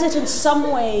 And has it in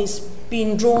some ways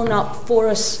been drawn up for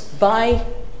us by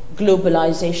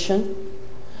globalization?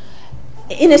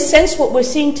 In a sense, what we're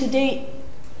seeing today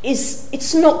is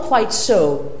it's not quite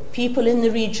so. People in the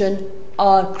region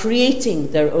are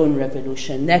creating their own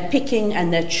revolution. They're picking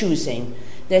and they're choosing.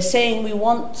 They're saying we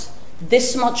want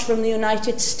this much from the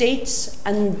United States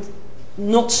and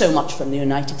not so much from the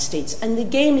United States. And the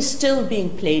game is still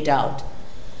being played out.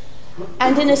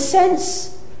 And in a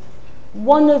sense,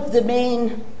 one of the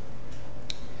main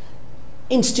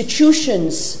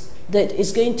institutions that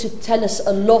is going to tell us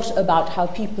a lot about how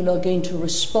people are going to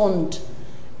respond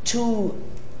to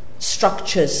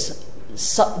structures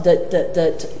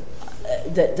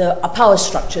the power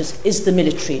structures is the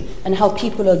military, and how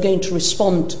people are going to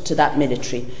respond to that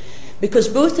military. Because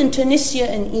both in Tunisia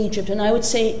and Egypt, and I would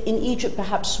say in Egypt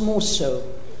perhaps more so,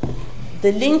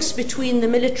 the links between the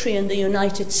military and the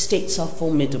United States are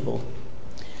formidable.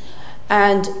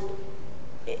 And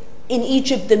in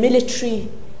Egypt, the military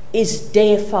is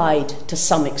deified to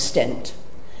some extent.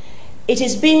 It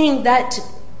is being that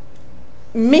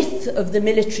myth of the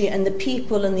military and the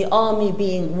people and the army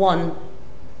being one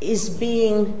is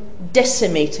being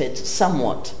decimated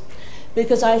somewhat.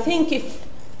 Because I think if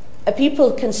a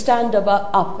people can stand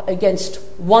up against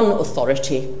one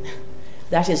authority,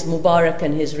 that is Mubarak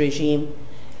and his regime,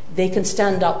 they can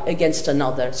stand up against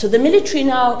another. So the military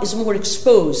now is more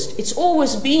exposed. It's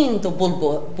always been the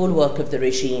bulwark of the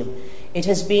regime. It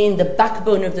has been the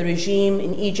backbone of the regime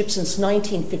in Egypt since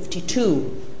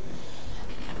 1952.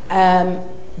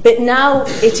 But now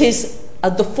it is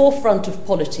at the forefront of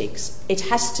politics. It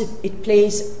has to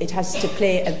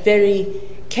play a very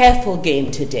careful game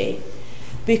today,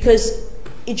 because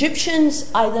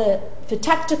Egyptians, either for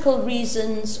tactical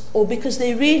reasons or because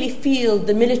they really feel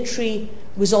the military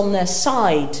was on their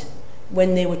side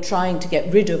when they were trying to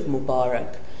get rid of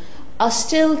Mubarak, are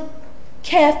still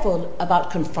careful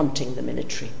about confronting the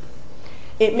military.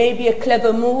 It may be a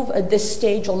clever move at this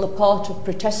stage on the part of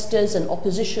protesters and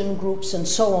opposition groups and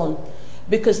so on,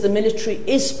 because the military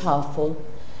is powerful,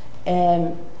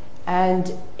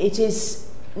 and it is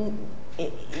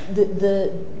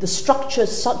the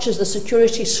structures such as the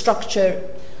security structure,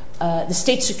 the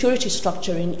state security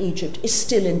structure in Egypt is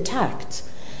still intact.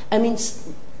 I mean,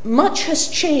 much has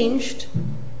changed,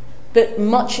 but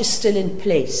much is still in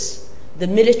place. The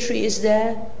military is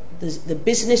there, the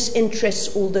business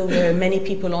interests, although there are many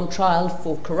people on trial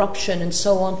for corruption and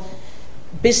so on,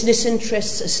 business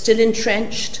interests are still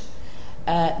entrenched.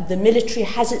 The military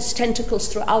has its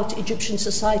tentacles throughout Egyptian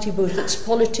society, both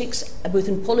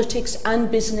in politics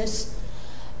and business.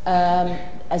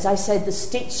 As I said, the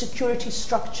state security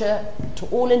structure, to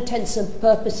all intents and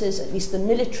purposes, at least the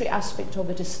military aspect of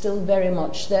it is still very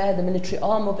much there. The military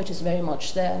arm of it is very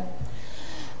much there.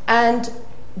 And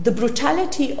the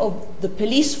brutality of the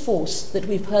police force that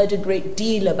we've heard a great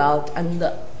deal about, and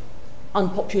the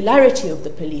unpopularity of the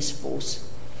police force,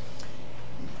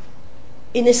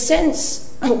 in a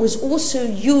sense, was also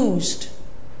used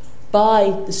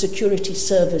by the security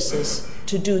services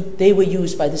they were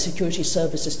used by the security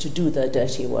services to do their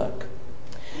dirty work.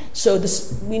 So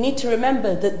we need to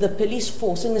remember that the police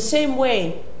force, in the same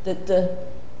way that the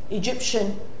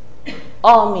Egyptian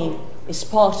army is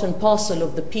part and parcel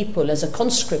of the people as a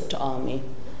conscript army,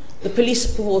 the police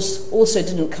force also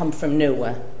didn't come from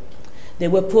nowhere. They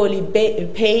were poorly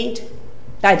paid,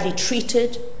 badly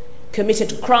treated,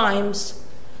 committed crimes,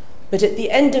 but at the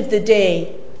end of the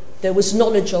day, there was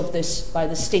knowledge of this by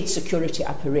the state security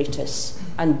apparatus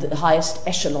and the highest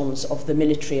echelons of the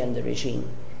military and the regime.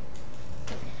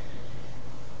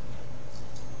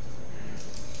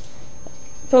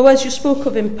 Fawaz, you spoke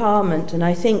of empowerment, and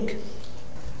I think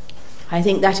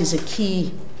that is a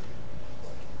key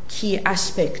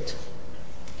aspect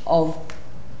of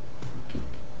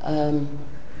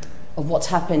what's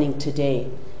happening today.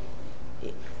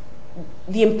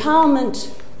 The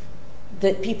empowerment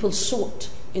that people sought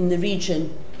in the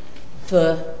region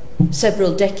for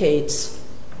several decades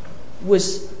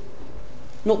was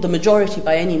not the majority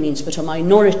by any means, but a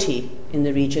minority in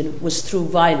the region, was through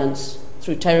violence,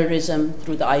 through terrorism,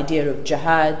 through the idea of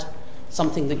jihad,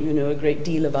 something that you know a great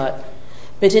deal about.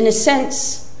 But in a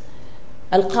sense,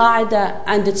 Al-Qaeda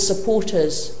and its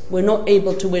supporters were not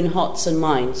able to win hearts and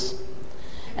minds.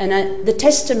 And the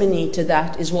testimony to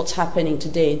that is what's happening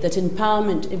today, that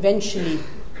empowerment eventually,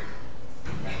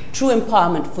 true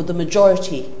empowerment for the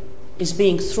majority, is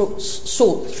being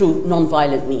sought through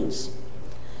non-violent means.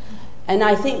 And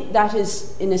I think that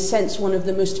is, in a sense, one of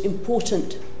the most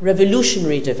important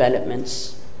revolutionary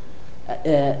developments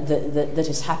that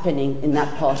is happening in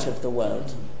that part of the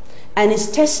world. And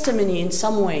is testimony in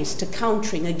some ways to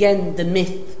countering, again, the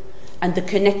myth and the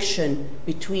connection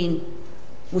between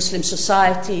Muslim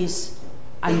societies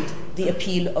and the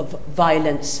appeal of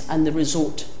violence and the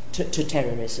resort to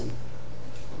terrorism.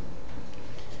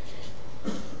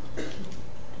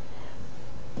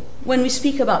 When we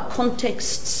speak about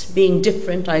contexts being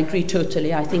different, I agree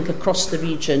totally. I think across the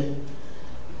region,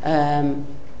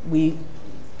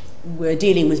 we're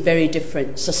dealing with very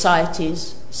different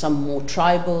societies, some more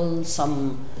tribal,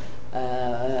 some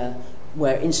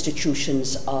where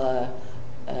institutions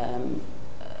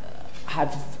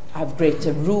have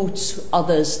greater roots,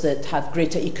 others that have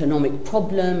greater economic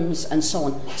problems, and so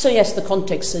on. So yes, the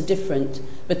contexts are different,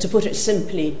 but to put it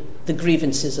simply, the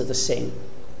grievances are the same.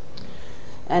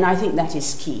 And I think that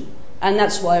is key. And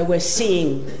that's why we're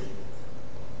seeing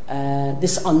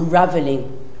this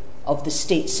unraveling of the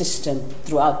state system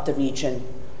throughout the region,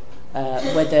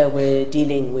 whether we're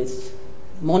dealing with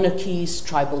monarchies,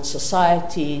 tribal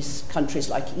societies, countries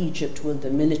like Egypt where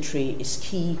the military is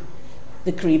key.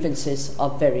 The grievances are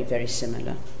very, very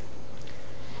similar.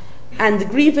 And the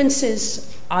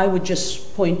grievances, I would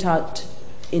just point out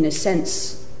in a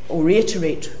sense, or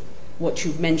reiterate what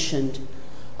you've mentioned,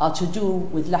 are to do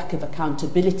with lack of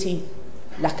accountability,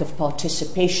 lack of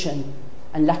participation,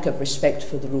 and lack of respect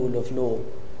for the rule of law.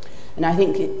 And I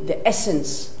think the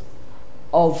essence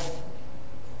of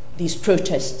these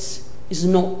protests is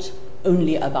not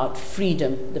only about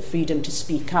freedom, the freedom to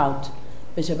speak out,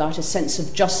 but about a sense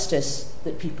of justice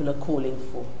that people are calling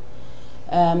for.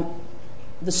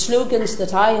 The slogans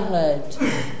that I heard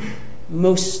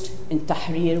most in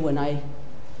Tahrir when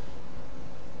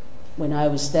I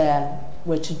was there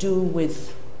were to do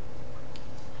with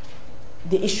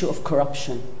the issue of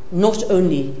corruption. Not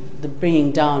only the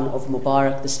bringing down of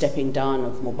Mubarak, the stepping down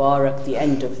of Mubarak, the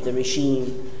end of the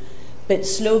regime, but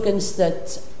slogans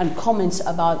and comments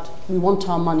about, we want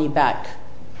our money back,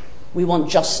 we want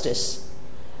justice.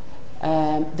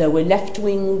 There were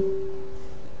left-wing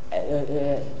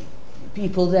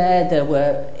people there, there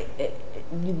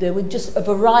were just a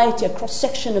variety, a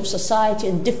cross-section of society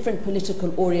and different political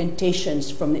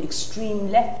orientations, from the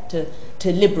extreme left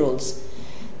to liberals.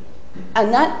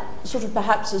 And that sort of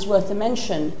perhaps is worth a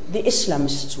mention. The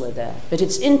Islamists were there. But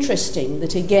it's interesting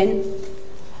that, again,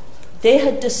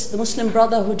 the Muslim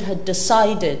Brotherhood had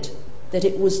decided that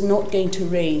it was not going to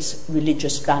raise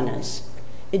religious banners.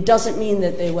 It doesn't mean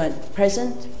that they weren't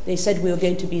present. They said, we're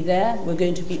going to be there, we're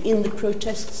going to be in the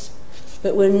protests,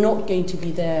 but we're not going to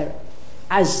be there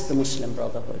as the Muslim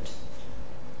Brotherhood.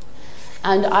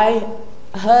 And I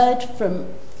heard from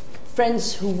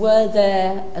friends who were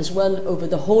there as well over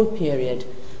the whole period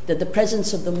that the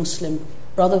presence of the Muslim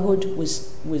Brotherhood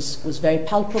was very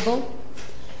palpable,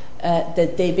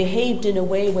 that they behaved in a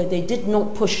way where they did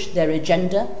not push their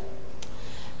agenda,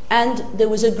 and there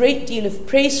was a great deal of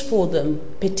praise for them,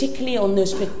 particularly on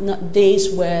those days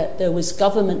where there was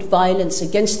government violence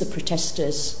against the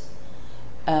protesters,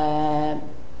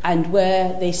 and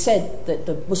where they said that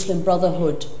the Muslim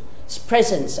Brotherhood's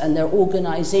presence and their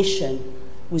organization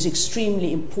was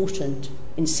extremely important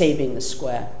in saving the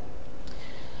square.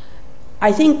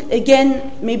 I think,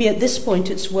 again, maybe at this point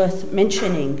it's worth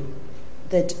mentioning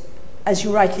that, as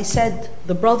you rightly said,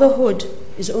 the Brotherhood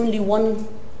is only one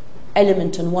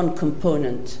element and one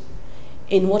component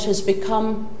in what has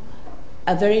become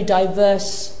a very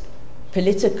diverse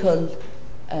political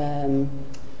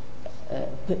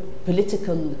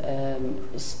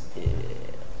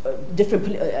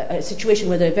situation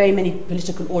where there are very many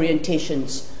political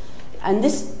orientations. And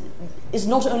this is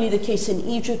not only the case in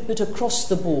Egypt, but across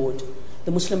the board.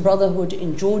 The Muslim Brotherhood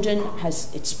in Jordan has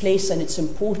its place and its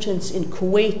importance, in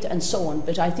Kuwait and so on.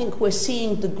 But I think we're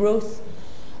seeing the growth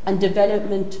and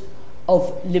development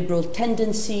of liberal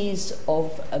tendencies,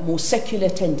 of more secular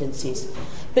tendencies.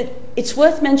 But it's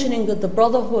worth mentioning that the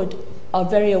Brotherhood are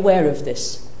very aware of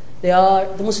this.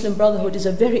 The Muslim Brotherhood is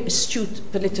a very astute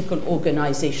political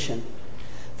organization.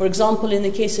 For example, in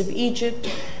the case of Egypt,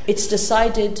 it's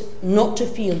decided not to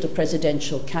field a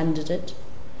presidential candidate,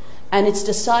 and it's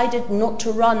decided not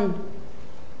to run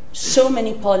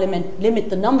limit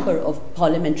the number of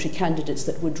parliamentary candidates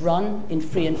that would run in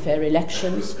free and fair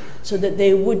elections, so that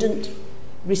they wouldn't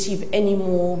receive any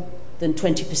more than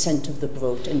 20% of the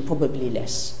vote, and probably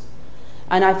less.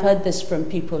 And I've heard this from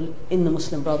people in the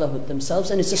Muslim Brotherhood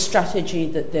themselves, and it's a strategy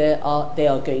that they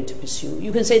are going to pursue.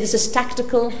 You can say this is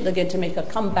tactical, they're going to make a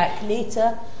comeback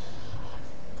later.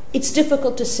 It's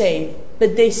difficult to say,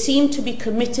 but they seem to be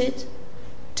committed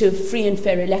to free and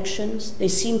fair elections. They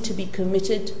seem to be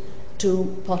committed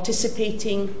to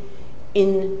participating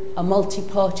in a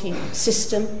multi-party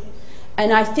system.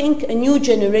 And I think a new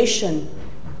generation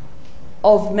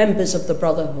of members of the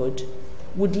Brotherhood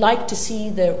would like to see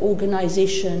their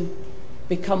organization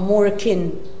become more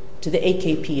akin to the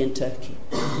AKP in Turkey.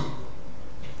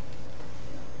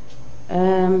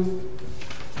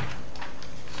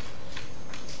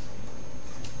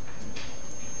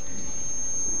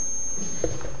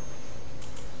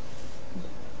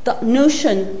 The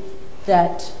notion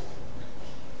that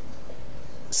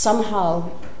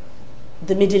somehow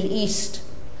the Middle East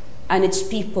and its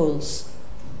peoples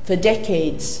for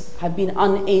decades have been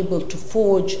unable to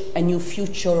forge a new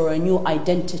future or a new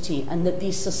identity, and that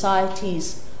these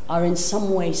societies are in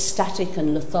some way static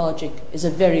and lethargic is a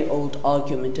very old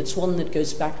argument. It's one that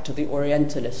goes back to the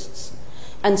Orientalists,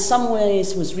 and some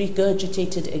ways was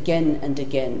regurgitated again and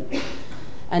again.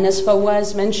 And as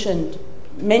Fawaz mentioned,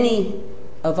 many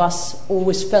of us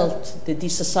always felt that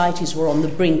these societies were on the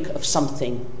brink of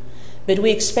something. But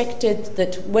we expected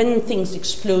that when things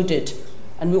exploded,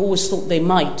 and we always thought they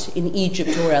might in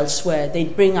Egypt or elsewhere,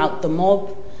 they'd bring out the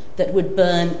mob that would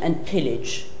burn and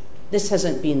pillage. This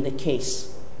hasn't been the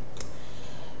case.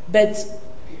 But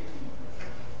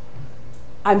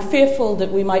I'm fearful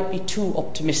that we might be too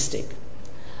optimistic.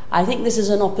 I think this is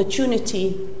an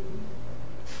opportunity,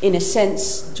 in a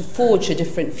sense, to forge a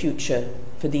different future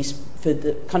for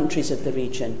the countries of the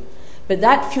region. But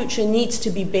that future needs to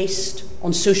be based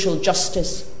on social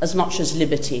justice as much as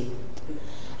liberty.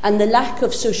 And the lack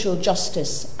of social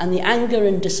justice and the anger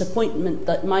and disappointment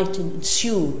that might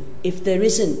ensue if there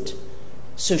isn't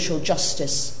social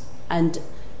justice and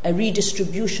a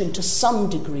redistribution to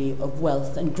some degree of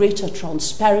wealth and greater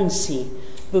transparency,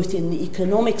 both in the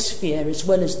economic sphere as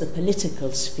well as the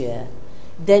political sphere,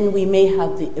 then we may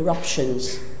have the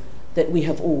eruptions that we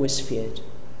have always feared.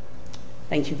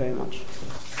 Thank you very much.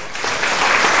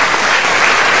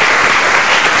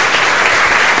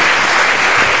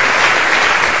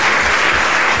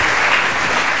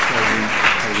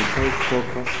 Four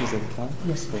questions at a time?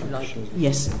 Yes, if you like.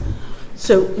 Yes.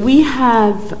 So we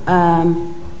have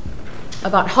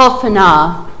about half an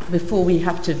hour before we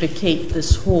have to vacate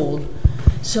this hall.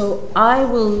 So I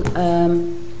will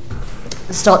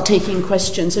start taking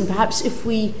questions, and perhaps if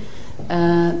we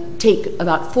take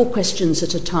about 4 questions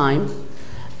at a time,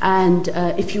 and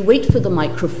if you wait for the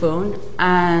microphone,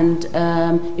 and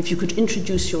if you could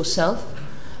introduce yourself,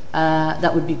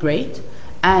 that would be great.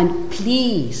 And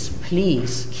please,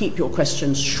 please keep your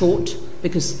questions short,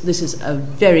 because this is a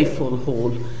very full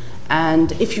hall.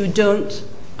 And if you don't,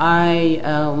 I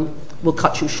will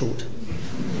cut you short.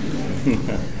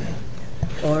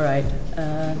 All right.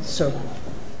 So,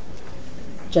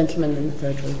 gentlemen in the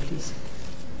third row, please.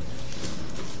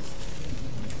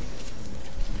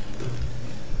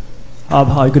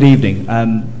 Hi, good evening.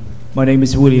 My name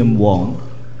is William Wong.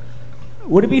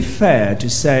 Would it be fair to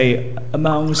say,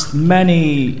 amongst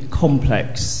many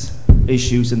complex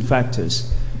issues and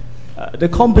factors, the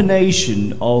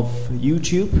combination of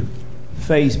YouTube,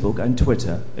 Facebook, and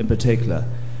Twitter in particular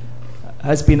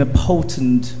has been a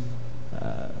potent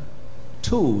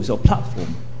tools or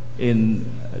platform in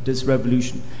this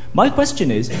revolution? My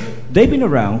question is, they've been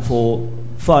around for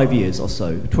 5 years or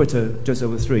so, Twitter just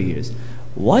over 3 years.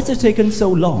 Why has it taken so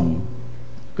long?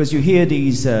 Because you hear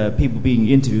these people being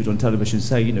interviewed on television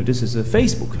say, this is a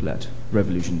Facebook-led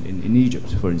revolution in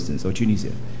Egypt, for instance, or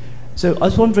Tunisia. So I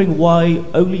was wondering why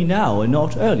only now and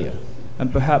not earlier,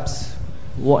 and perhaps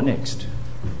what next?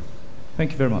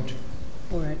 Thank you very much.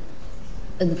 All right.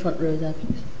 In the front row there,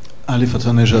 please. Ali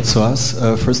Fatanejad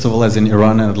Soas. First of all, as in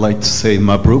Iran, I'd like to say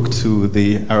Mabruk to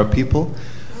the Arab people.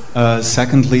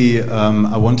 Secondly,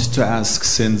 I wanted to ask,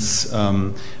 since,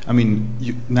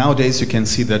 nowadays you can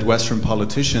see that Western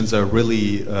politicians are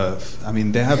really,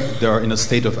 they are in a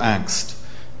state of angst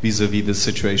vis-a-vis the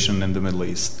situation in the Middle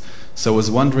East. So I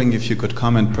was wondering if you could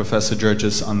comment, Professor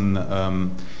Gerges, on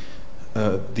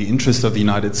the interest of the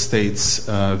United States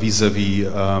vis-a-vis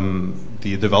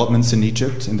the developments in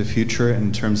Egypt in the future,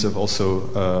 in terms of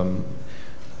also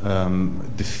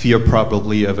the fear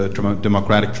probably of a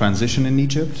democratic transition in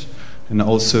Egypt, and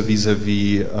also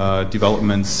vis-a-vis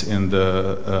developments in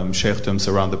the sheikdoms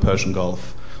around the Persian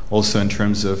Gulf, also in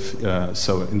terms of,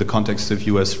 so in the context of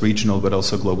US regional but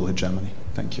also global hegemony.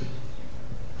 Thank you.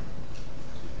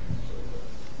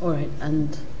 All right,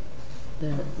 and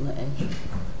there on the edge.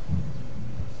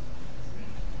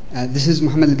 This is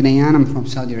Mohammed Al-Gnayan. I'm from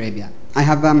Saudi Arabia. I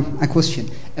have a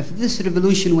question. If this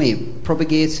revolution wave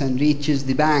propagates and reaches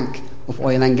the bank of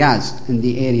oil and gas in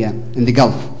the area, in the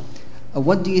Gulf,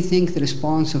 what do you think the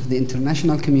response of the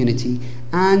international community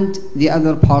and the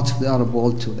other parts of the Arab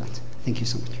world to that? Thank you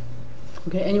so much.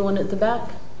 Okay, anyone at the back?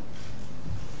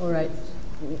 All right,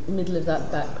 middle of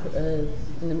that back,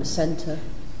 in the center.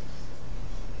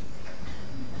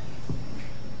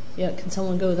 Yeah, can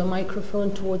someone go with a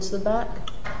microphone towards the back?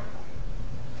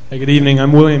 Hey, good evening.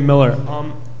 I'm William Miller.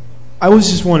 I was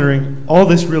just wondering, all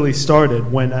this really started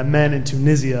when a man in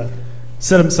Tunisia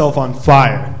set himself on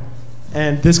fire.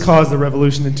 And this caused the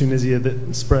revolution in Tunisia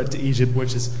that spread to Egypt,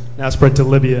 which is now spread to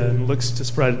Libya and looks to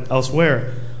spread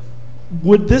elsewhere.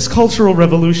 Would this cultural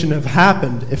revolution have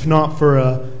happened if not for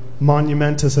a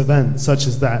monumentous event such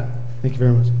as that? Thank you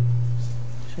very much.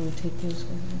 we'll take those.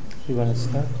 You want to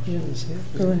start? Yeah.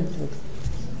 Go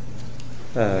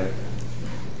ahead.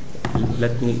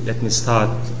 Let me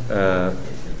start.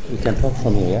 We can talk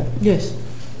from here. Yes.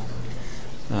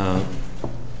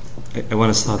 I want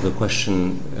to start the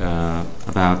question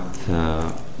about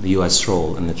the U.S.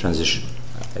 role in the transition.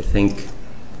 I think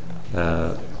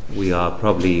we are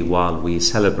probably, while we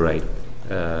celebrate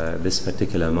this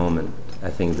particular moment, I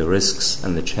think the risks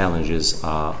and the challenges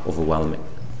are overwhelming.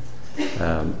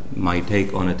 My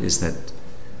take on it is that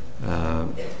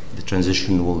the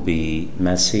transition will be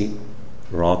messy,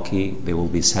 rocky, there will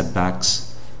be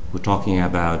setbacks. We're talking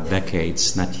about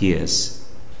decades, not years,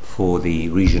 for the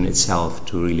region itself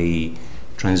to really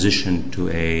transition to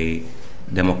a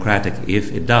democratic,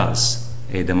 if it does,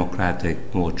 a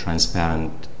democratic, more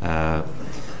transparent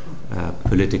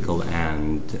political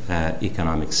and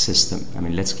economic system. I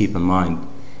mean, let's keep in mind,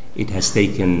 it has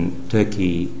taken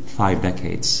Turkey 5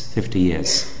 decades, 50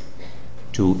 years,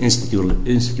 to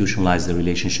institutionalize the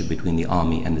relationship between the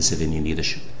army and the civilian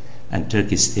leadership. And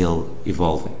Turkey is still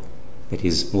evolving. It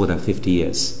is more than 50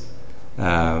 years.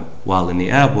 While in the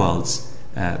Arab worlds,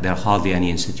 there are hardly any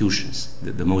institutions.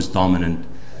 The most dominant,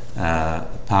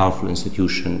 powerful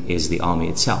institution is the army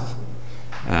itself.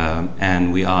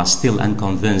 And we are still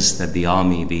unconvinced that the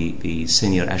army, the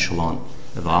senior echelon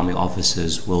of army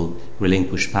officers, will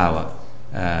relinquish power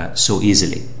so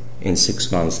easily in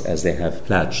 6 months as they have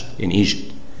pledged in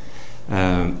Egypt.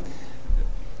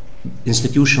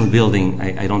 Institutional building,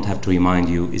 I don't have to remind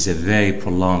you, is a very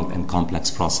prolonged and complex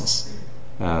process.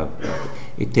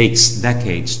 It takes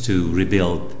decades to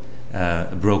rebuild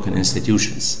broken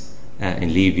institutions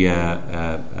in Libya,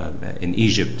 in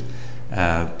Egypt.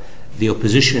 The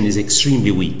opposition is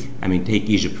extremely weak. I mean, take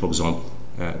Egypt, for example.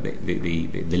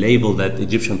 The label that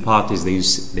Egyptian parties they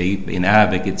use in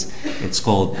Arabic, it's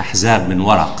called ahzab min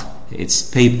waraq. It's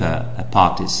paper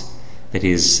parties. That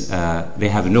is, they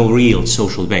have no real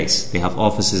social base. They have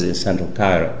offices in central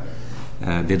Cairo.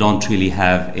 They don't really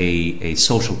have a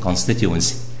social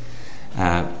constituency.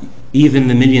 Even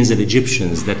the millions of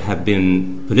Egyptians that have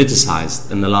been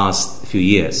politicized in the last few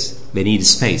years, they need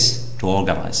space to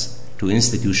organize, to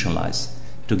institutionalize,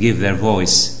 to give their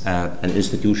voice an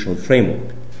institutional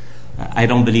framework. I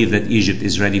don't believe that Egypt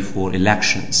is ready for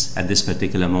elections at this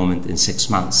particular moment in 6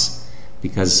 months.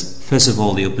 Because, first of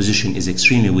all, the opposition is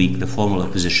extremely weak, the formal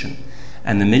opposition.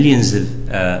 And the millions of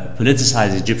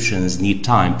politicized Egyptians need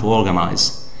time to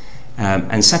organize.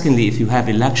 And secondly, if you have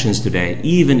elections today,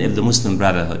 even if the Muslim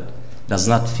Brotherhood does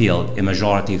not field a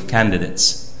majority of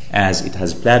candidates, as it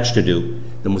has pledged to do,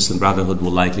 the Muslim Brotherhood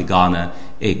will likely garner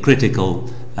a critical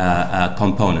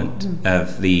component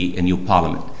of the new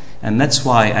parliament. And that's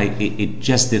why it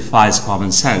just defies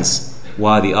common sense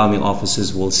why the army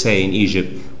officers will say in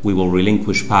Egypt, we will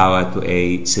relinquish power to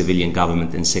a civilian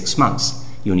government in 6 months.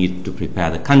 You need to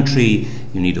prepare the country.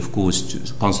 You need, of course,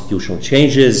 constitutional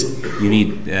changes. You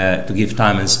need to give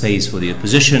time and space for the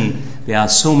opposition. There are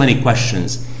so many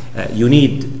questions. You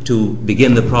need to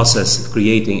begin the process of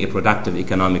creating a productive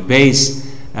economic base,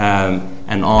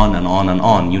 and on and on and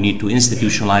on. You need to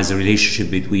institutionalize the relationship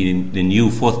between the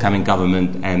new forthcoming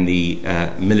government and the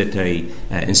military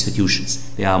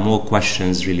institutions. There are more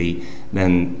questions, really,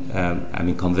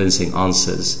 than convincing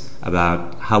answers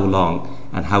about how long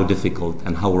and how difficult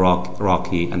and how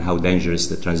rocky and how dangerous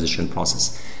the transition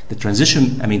process. The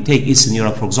transition, take Eastern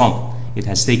Europe, for example. It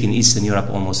has taken Eastern Europe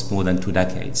almost more than 2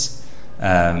 decades.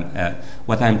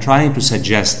 What I'm trying to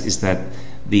suggest is that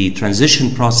the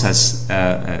transition process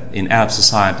in Arab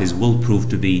societies will prove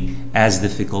to be as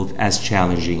difficult, as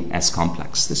challenging, as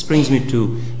complex. This brings me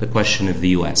to the question of the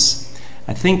U.S.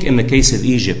 I think in the case of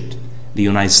Egypt, the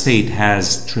United States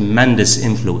has tremendous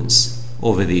influence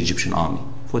over the Egyptian army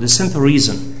for the simple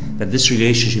reason that this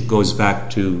relationship goes back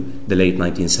to the late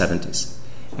 1970s.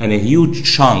 And a huge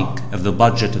chunk of the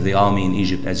budget of the army in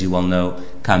Egypt, as you well know,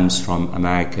 comes from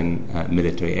American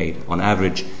military aid. On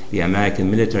average, the American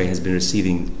military has been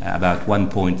receiving about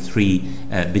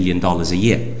 $1.3 billion a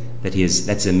year.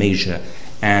 That's a measure.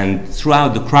 And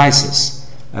throughout the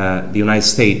crisis, the United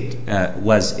States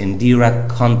was in direct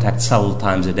contact several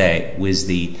times a day with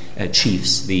the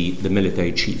chiefs, the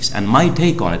military chiefs. And my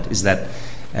take on it is that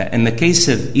in the case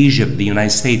of Egypt, the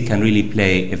United States can really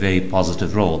play a very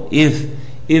positive role.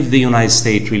 If the United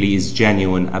States really is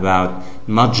genuine about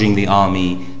nudging the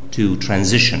army to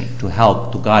transition, to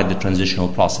help, to guide the transitional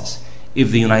process,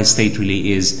 if the United States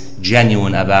really is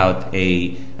genuine about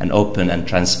an open and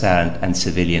transparent and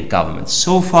civilian government.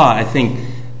 So far, I think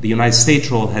the United States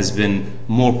role has been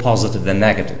more positive than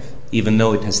negative, even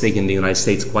though it has taken the United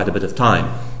States quite a bit of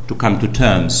time to come to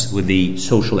terms with the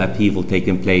social upheaval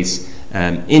taking place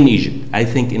in Egypt. I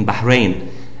think in Bahrain,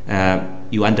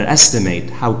 you underestimate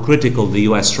how critical the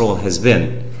US role has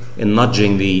been in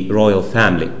nudging the royal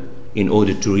family in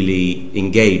order to really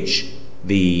engage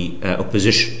the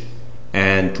opposition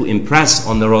and to impress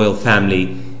on the royal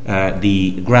family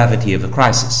the gravity of the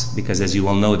crisis, because as you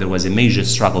all know, there was a major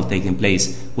struggle taking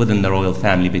place within the royal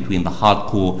family between the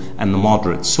hardcore and the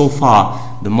moderates. So far,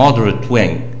 the moderate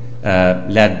wing,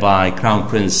 led by Crown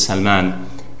Prince Salman,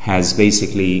 has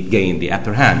basically gained the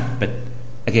upper hand. But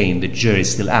again, the jury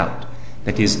is still out.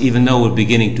 That is, even though we're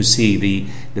beginning to see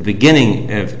the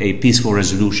beginning of a peaceful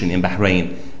resolution in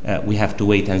Bahrain, we have to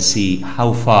wait and see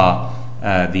how far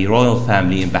the royal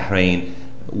family in Bahrain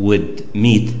would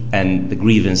meet and the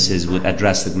grievances would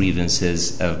address the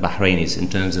grievances of Bahrainis in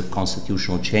terms of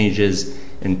constitutional changes,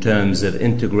 in terms of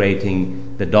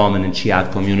integrating the dominant Shiite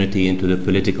community into the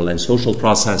political and social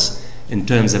process, in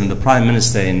terms of the Prime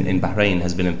Minister in Bahrain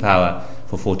has been in power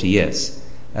for 40 years.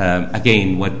 But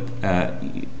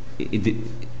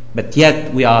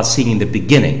yet we are seeing the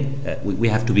beginning. We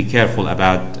have to be careful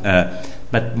about.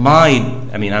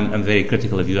 I'm very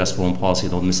critical of U.S. foreign policy.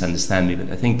 Don't misunderstand me.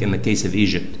 But I think in the case of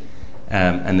Egypt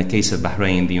and the case of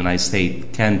Bahrain, the United States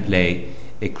can play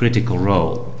a critical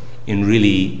role in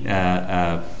really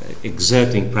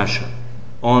exerting pressure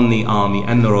on the army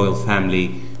and the royal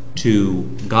family to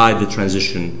guide the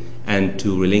transition and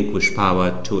to relinquish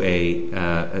power to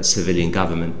a civilian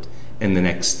government in the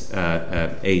next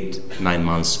 8-9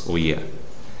 months or year.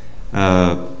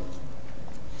 I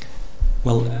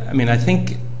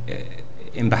think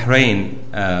in Bahrain,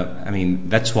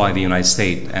 that's why the United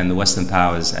States and the Western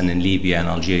powers, and in Libya and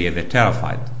Algeria, they're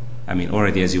terrified.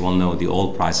 Already, as you all know, the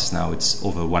oil prices now, it's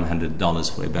over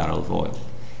 $100 for a barrel of oil.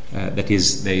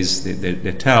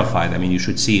 They're terrified. You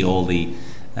should see all the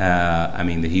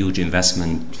huge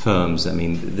investment firms.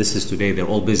 This is today, they're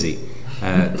all busy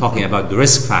talking about the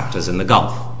risk factors in the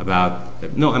Gulf.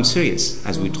 No, I'm serious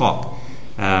as we talk.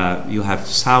 You have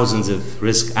thousands of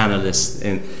risk analysts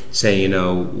say,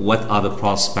 what are the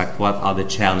prospects, what are the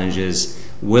challenges,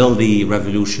 will the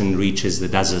revolution reaches the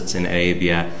deserts in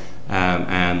Arabia,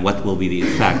 and what will be the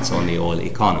effects on the oil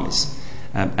economies.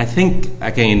 I think,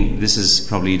 again, this is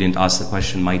probably, you didn't ask the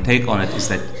question, my take on it is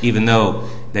that even though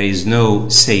there is no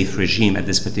safe regime at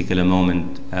this particular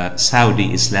moment,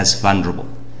 Saudi is less vulnerable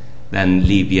than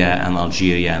Libya and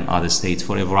Algeria and other states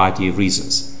for a variety of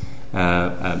reasons.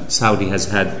 Saudi has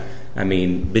had,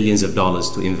 billions of dollars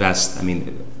to invest.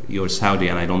 You're Saudi,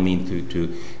 and I don't mean to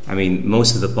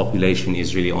most of the population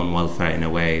is really on welfare in a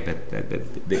way that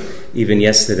even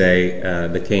yesterday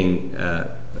the king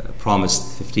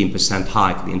promised 15%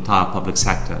 hike the entire public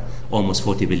sector, almost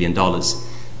 $40 billion.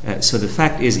 So the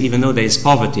fact is, even though there is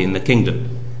poverty in the kingdom,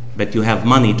 but you have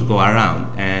money to go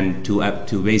around and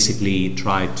to basically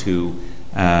try to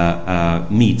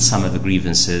meet some of the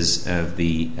grievances of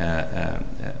the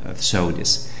of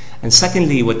Saudis. And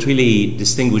secondly, what really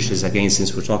distinguishes, again,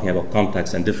 since we're talking about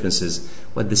context and differences,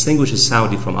 what distinguishes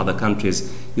Saudi from other countries,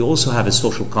 you also have a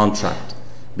social contract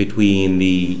between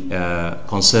the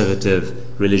conservative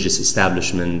religious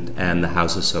establishment and the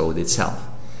House of Saud itself.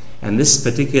 And this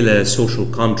particular social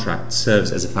contract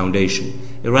serves as a foundation,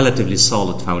 a relatively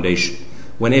solid foundation.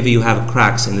 Whenever you have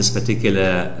cracks in this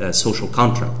particular social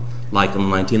contract, like in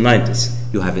the 1990s,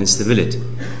 you have instability.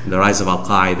 The rise of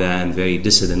Al-Qaeda and very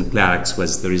dissident clerics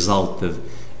was the result of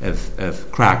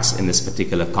cracks in this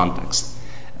particular context.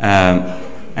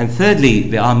 And thirdly,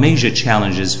 there are major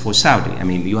challenges for Saudi.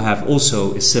 You have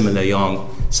also a similar young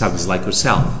Saudis like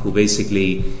yourself who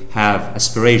basically have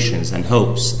aspirations and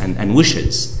hopes and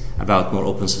wishes about more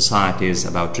open societies,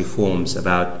 about reforms,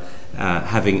 about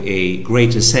having a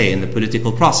greater say in the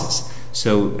political process.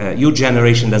 So your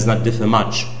generation does not differ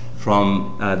much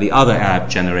from the other Arab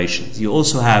generations. You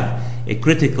also have a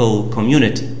critical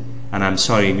community, and I'm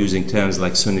sorry I'm using terms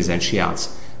like Sunnis and Shiites,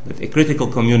 but a critical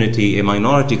community, a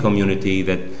minority community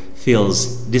that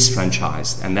feels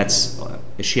disfranchised, and that's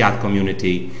a Shiite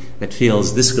community that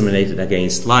feels discriminated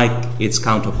against, like its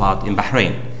counterpart in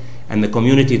Bahrain. And the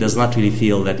community does not really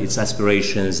feel that its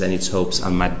aspirations and its hopes are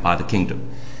met by the kingdom.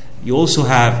 You also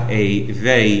have a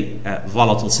very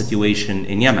volatile situation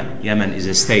in Yemen. Yemen is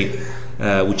a state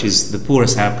which is the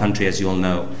poorest Arab country, as you all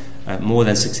know. More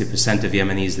than 60% of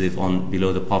Yemenis live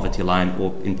below the poverty line,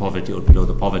 or in poverty, or below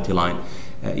the poverty line.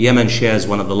 Yemen shares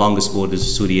one of the longest borders with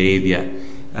Saudi Arabia.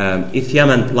 If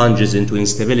Yemen plunges into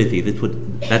instability,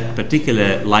 that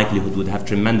particular likelihood would have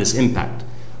tremendous impact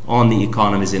on the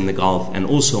economies in the Gulf and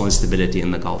also on stability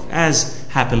in the Gulf, as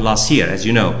happened last year, as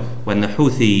you know, when the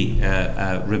Houthi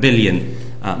rebellion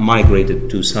migrated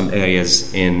to some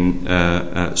areas in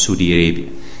Saudi Arabia.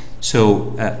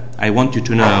 So I want you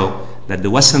to know that the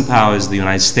Western powers, the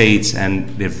United States, and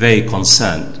they're very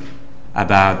concerned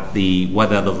about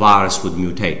whether the virus would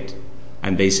mutate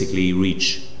and basically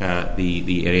reach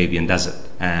the Arabian desert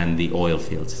and the oil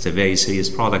fields. It's a very serious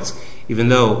product, even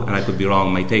though, and I could be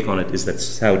wrong, my take on it is that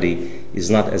Saudi is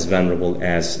not as vulnerable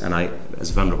as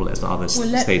the other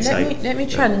states. Let me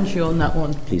challenge you on that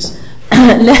one. Please.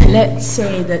 Let's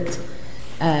say that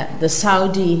the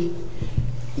Saudi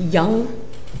young,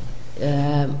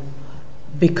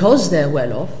 because they're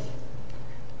well off,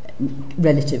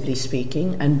 relatively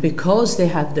speaking, and because they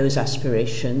have those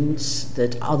aspirations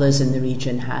that others in the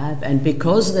region have, and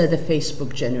because they're the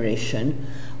Facebook generation,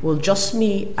 will just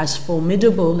be as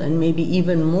formidable and maybe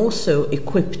even more so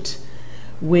equipped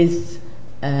with,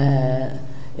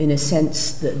 in a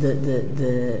sense,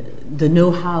 the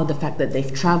know-how, the fact that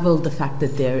they've traveled, the fact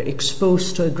that they're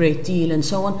exposed to a great deal, and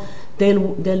so on.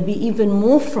 They'll be even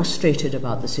more frustrated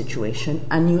about the situation,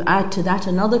 and you add to that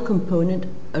another component,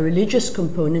 a religious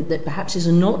component that perhaps is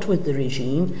not with the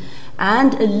regime,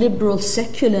 and a liberal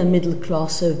secular middle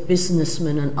class of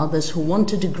businessmen and others who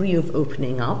want a degree of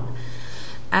opening up.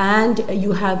 And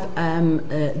you have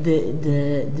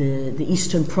the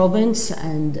Eastern Province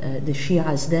and the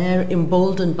Shias there,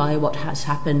 emboldened by what has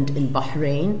happened in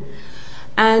Bahrain.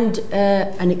 And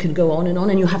it could go on,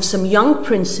 and you have some young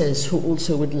princes who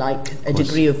also would like a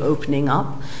degree of opening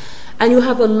up. And you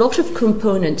have a lot of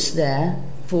components there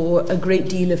for a great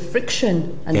deal of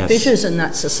friction and fissures in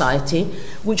that society,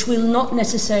 which will not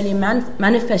necessarily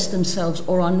manifest themselves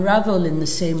or unravel in the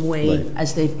same way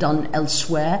as they've done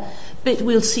elsewhere. But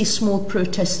we'll see small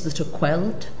protests that are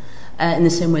quelled, in the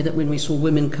same way that when we saw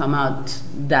women come out,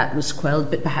 that was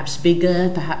quelled, but perhaps bigger,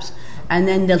 perhaps. And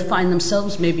then they'll find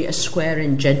themselves maybe a square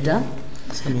in Jeddah.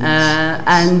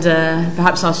 And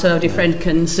perhaps our Saudi friend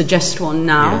can suggest one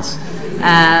now. Yes.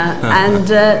 And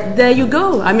there you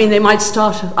go. I mean, they might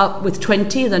start up with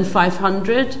 20, then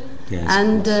 500. Yes,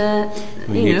 and,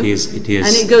 it is.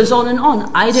 And it goes on and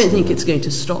on. I don't think it's going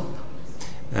to stop.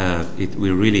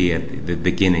 We're really at the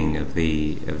beginning of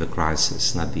the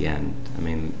crisis, not the end. I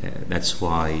mean, that's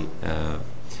why.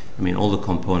 All the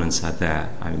components are there.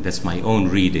 I mean, that's my own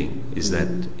reading. Is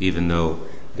that even though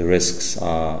the risks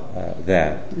are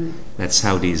there, that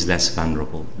Saudi is less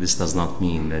vulnerable. This does not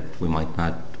mean that we might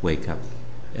not wake up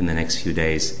in the next few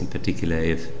days. In particular,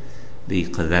 if the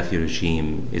Gaddafi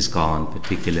regime is gone.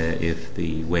 Particularly if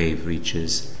the wave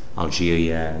reaches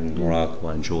Algeria and Morocco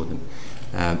and Jordan.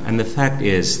 And the fact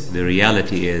is, the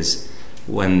reality is,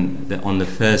 when on the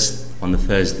first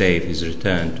day of his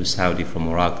return to Saudi from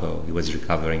Morocco, he was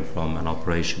recovering from an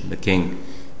operation. The king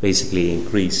basically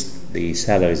increased the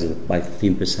salaries by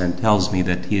 15%, tells me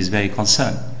that he is very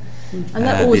concerned. And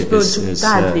that always bodes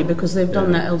badly, because they've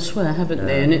done that elsewhere, haven't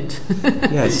they? And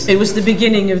yes, it was the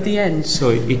beginning of the end. So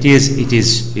it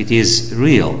is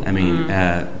real. I mean,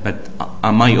 but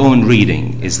my own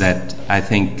reading is that I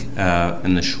think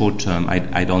in the short term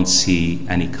I don't see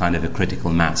any kind of a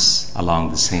critical mass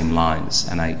along the same lines,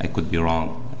 and I could be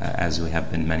wrong, as we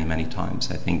have been many times.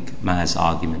 I think Maha's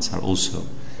arguments are also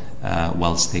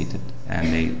well stated,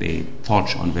 and they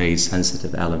touch on very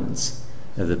sensitive elements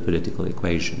of the political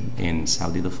equation in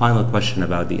Saudi. The final question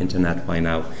about the internet by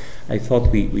now, I thought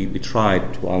we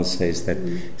tried to answer, is that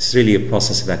it's really a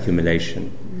process of accumulation.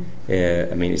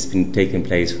 It's been taking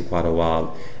place for quite a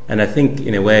while, and I think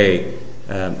in a way,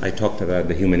 I talked about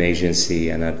the human agency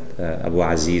and at Abu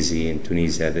Azizi in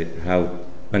Tunisia, that how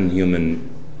one human,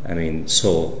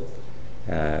 soul,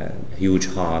 huge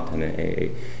heart, and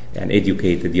an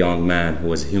educated young man who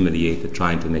was humiliated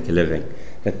trying to make a living,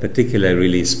 that particular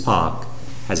really spark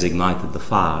has ignited the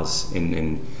fires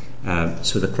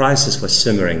so the crisis was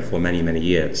simmering for many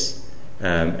years,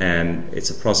 and it's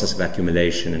a process of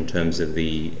accumulation in terms of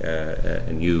the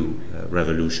new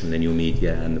revolution, the new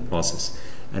media and the process.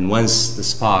 And once the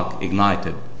spark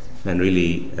ignited, then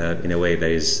really in a way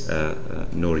there is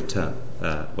no return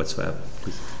whatsoever.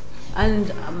 Please.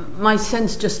 And my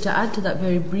sense, just to add to that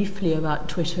very briefly about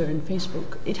Twitter and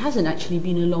Facebook, it hasn't actually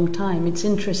been a long time. It's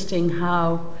interesting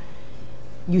how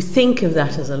you think of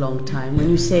that as a long time. When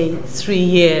you say 3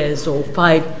 years or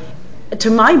 5, to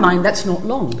my mind, that's not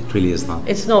long. It really is not.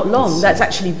 It's not long. That's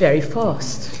actually very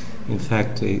fast. In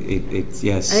fact,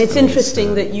 yes. And it's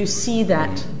interesting that you see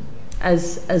that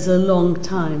as a long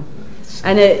time.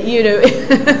 And that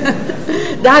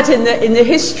in the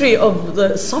history of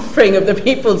the suffering of the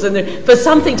peoples, and for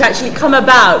something to actually come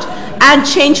about and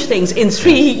change things in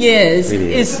 3 years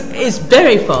really is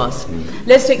very fast.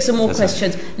 Let's take some more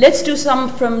questions. Let's do some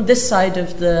from this side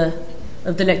of the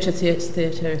lecture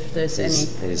theatre, if there's any.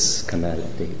 There's Kamal.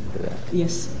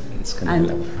 Yes. It's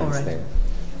Kamal. All right.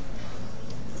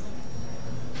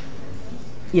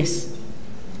 Yes.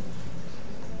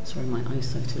 Sorry, my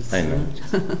eyesight is... I know.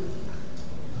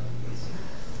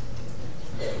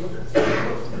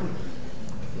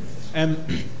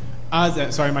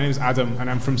 Sorry, my name is Adam, and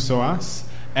I'm from SOAS.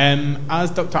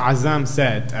 As Dr. Azam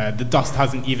said, the dust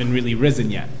hasn't even really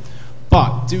risen yet.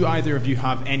 But do either of you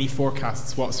have any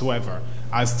forecasts whatsoever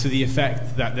as to the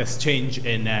effect that this change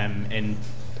in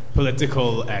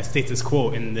political status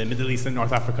quo in the Middle East and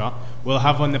North Africa will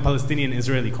have on the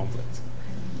Palestinian-Israeli conflict?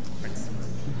 Thanks.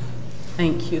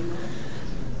 Thank you.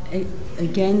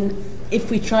 Again, if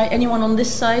we try, anyone on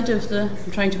this side of the...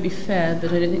 I'm trying to be fair,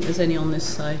 but I don't think there's any on this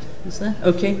side. Is there?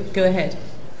 Okay, go ahead.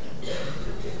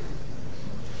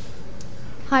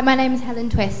 Hi, my name is Helen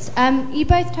Twist. You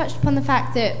both touched upon the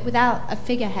fact that without a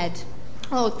figurehead,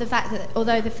 or the fact that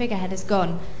although the figurehead is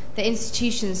gone, the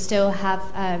institutions still have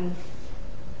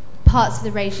parts of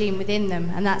the regime within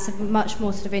them, and that's a much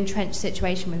more sort of entrenched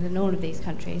situation within all of these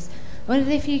countries. I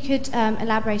wondered if you could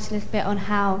elaborate a little bit on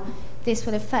how this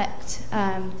will affect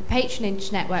the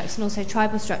patronage networks and also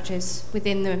tribal structures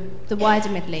within the wider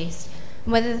Middle East,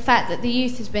 and whether the fact that the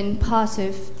youth has been part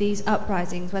of these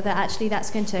uprisings, whether actually that's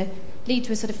going to lead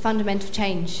to a sort of fundamental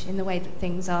change in the way that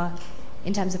things are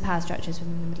in terms of power structures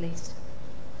within the Middle East.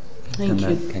 Thank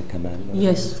you. Can Kamal?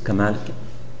 Yes. Kamal,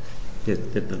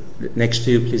 next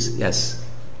to you, please. Yes.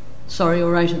 Sorry,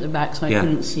 you're right at the back, so I Yeah.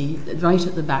 couldn't see. Right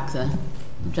at the back there,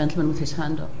 the gentleman with his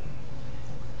hand up.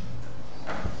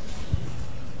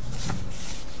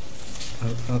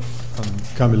 I'm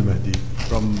Kamil Mahdi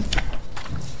from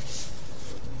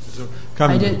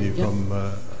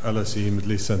LSE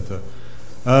Middle East Center.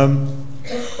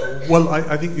 Well,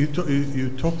 I think you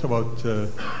talked about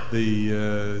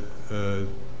the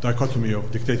dichotomy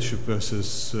of dictatorship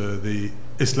versus the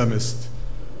Islamist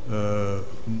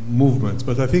movements,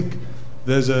 but I think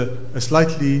there's a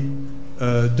slightly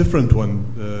different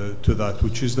one to that,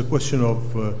 which is the question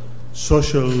of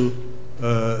social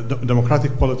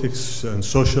democratic politics and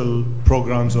social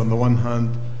programs on the one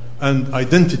hand, and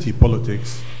identity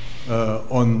politics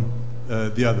on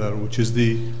the other, which is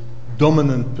the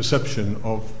dominant perception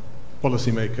of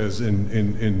policymakers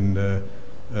in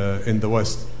the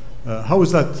West. How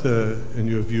is that, in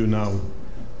your view, now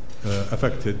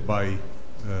affected by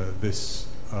this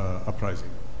uprising?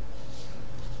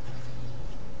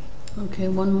 Okay,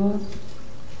 one more.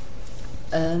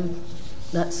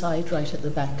 That side, right at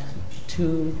the back.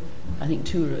 I think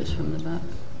two rows from the back.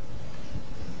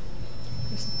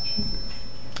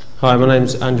 Hi, my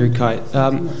name's Andrew Kite.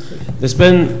 There's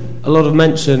been a lot of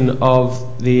mention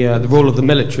of the role of the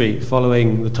military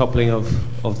following the toppling of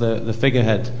the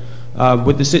figurehead.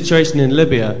 With the situation in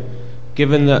Libya,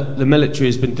 given that the military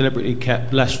has been deliberately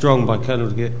kept less strong by Colonel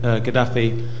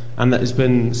Gaddafi and that there's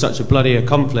been such a bloodier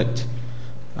conflict,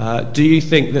 do you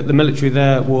think that the military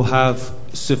there will have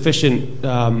sufficient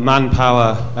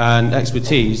manpower and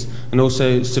expertise and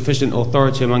also sufficient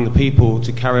authority among the people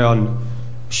to carry on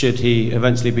should he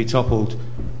eventually be toppled?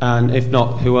 And if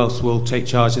not, who else will take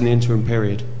charge in the interim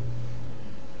period?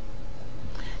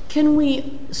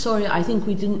 Sorry, I think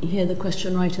we didn't hear the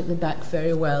question right at the back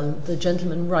very well. The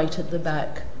gentleman right at the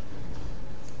back.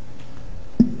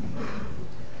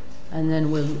 And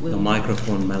then we'll The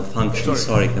microphone malfunction.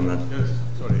 Sorry, Kamal. Yes,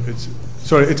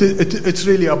 sorry. It's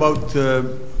really about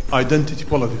identity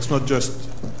politics, not just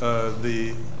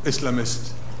the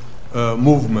Islamist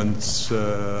movements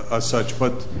as such,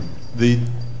 but the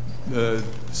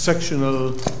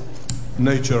sectional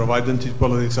nature of identity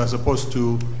politics as opposed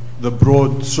to the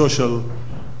broad social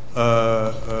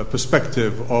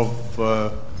perspective of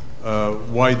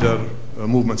wider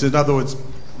movements. In other words,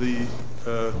 the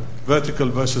vertical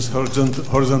versus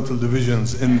horizontal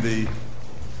divisions in the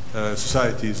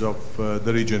societies of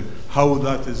the region, how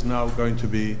that is now going to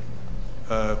be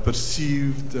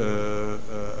perceived,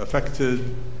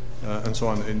 affected, and so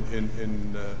on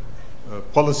in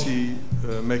policy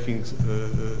making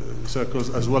circles,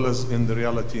 as well as in the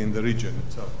reality in the region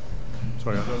itself.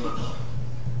 Sorry, I don't know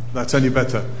if that's any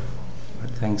better.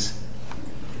 Thanks.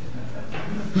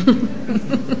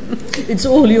 It's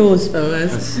all yours,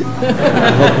 Fawaz.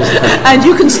 And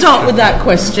you can start with that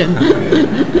question.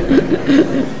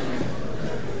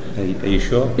 Are you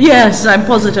sure? Yes, I'm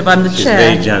positive. I'm the She's chair.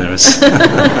 very generous.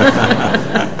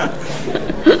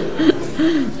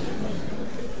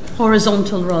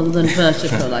 Horizontal rather than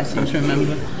vertical, I seem to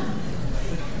remember.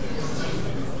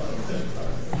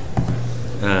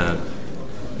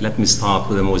 Let me start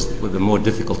with the more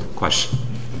difficult question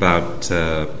about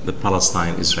the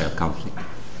Palestine-Israel conflict.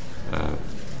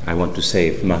 I want to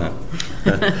save Maha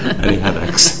and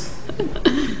Habax.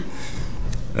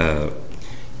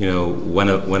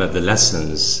 One of the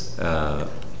lessons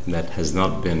that has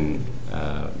not been,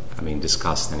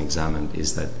 discussed and examined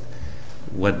is that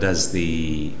what does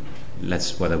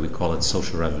whether we call it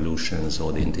social revolutions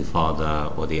or the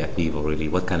intifada or the upheaval, or really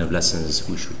what kind of lessons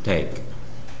we should take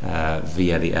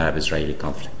via the Arab-Israeli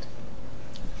conflict.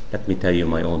 Let me tell you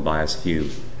my own biased view,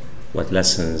 what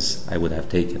lessons I would have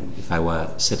taken if I were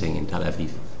sitting in Tel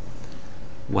Aviv.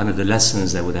 One of the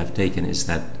lessons I would have taken is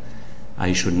that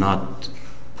I should not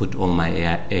put all my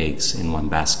eggs in one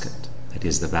basket, that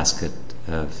is the basket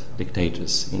of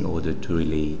dictators, in order to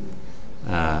really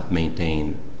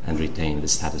maintain and retain the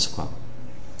status quo.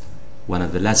 One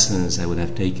of the lessons I would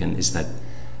have taken is that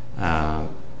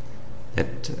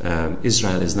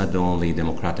Israel is not the only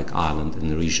democratic island in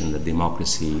the region, that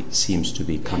democracy seems to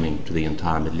be coming to the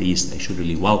entire Middle East. I should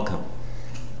really welcome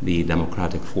the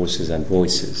democratic forces and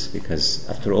voices, because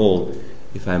after all,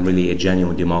 if I'm really a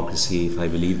genuine democracy, if I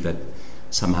believe that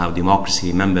somehow democracy,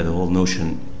 remember the whole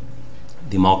notion,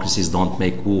 democracies don't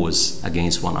make wars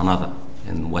against one another.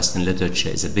 In Western literature,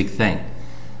 is a big thing.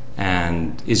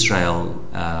 And Israel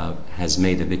has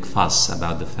made a big fuss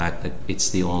about the fact that it's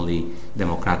the only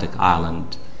democratic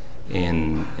island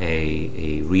in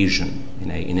a region,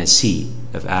 in a sea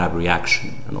of Arab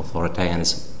reaction and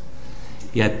authoritarianism.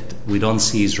 Yet we don't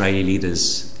see Israeli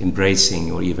leaders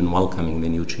embracing or even welcoming the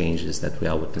new changes that we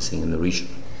are witnessing in the region.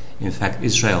 In fact,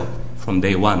 Israel, from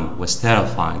day one, was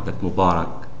terrified that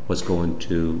Mubarak was going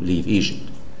to leave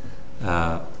Egypt.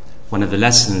 One of the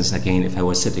lessons, again, if I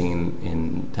were sitting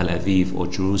in Tel Aviv or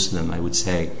Jerusalem, I would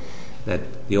say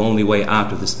that the only way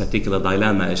out of this particular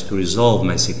dilemma is to resolve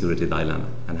my security dilemma.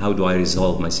 And how do I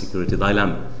resolve my security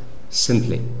dilemma?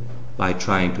 Simply by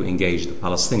trying to engage the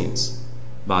Palestinians,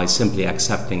 by simply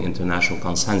accepting international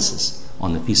consensus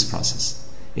on the peace process,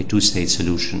 a two-state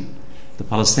solution. The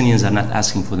Palestinians are not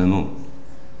asking for the moon.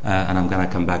 And I'm going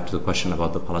to come back to the question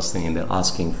about the Palestinians. They're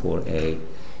asking for a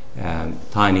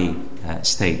tiny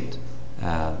state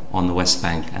on the West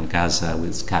Bank and Gaza with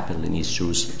its capital in East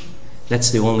Jerusalem. That's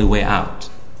the only way out.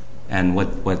 And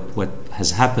what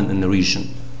has happened in the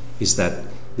region is that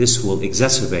this will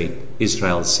exacerbate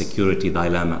Israel's security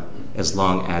dilemma as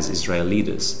long as Israel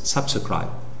leaders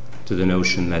subscribe to the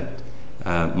notion that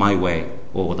my way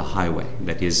or the highway,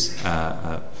 that is,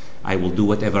 I will do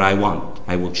whatever I want.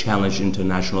 I will challenge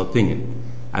international opinion.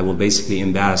 I will basically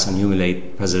embarrass and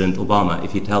humiliate President Obama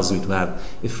if he tells me to have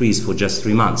a freeze for just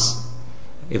 3 months.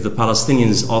 If the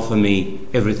Palestinians offer me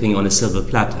everything on a silver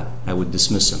platter, I would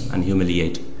dismiss them and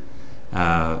humiliate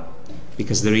them.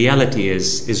 Because the reality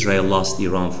is, Israel lost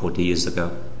Iran 40 years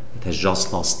ago. It has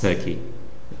just lost Turkey,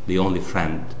 the only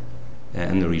friend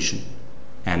in the region.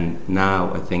 And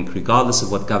now, I think, regardless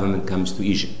of what government comes to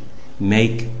Egypt,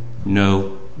 make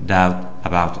no doubt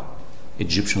about it,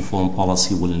 Egyptian foreign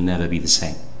policy will never be the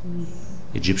same.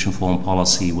 Egyptian foreign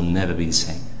policy will never be the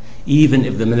same. Even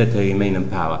if the military remain in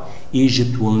power,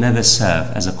 Egypt will never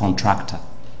serve as a contractor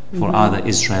for either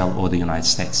Israel or the United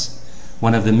States.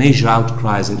 One of the major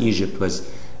outcries in Egypt was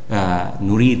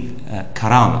Nurid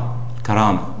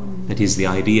Karama. That is, the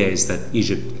idea is that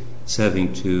Egypt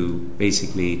serving to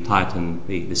basically tighten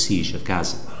the siege of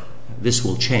Gaza. This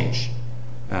will change.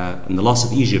 And the loss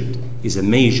of Egypt is a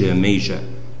major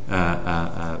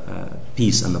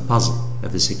piece in the puzzle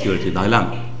of the security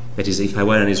dilemma. That is, if I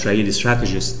were an Israeli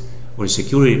strategist or a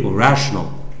security or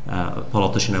rational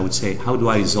politician, I would say, how do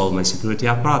I resolve my security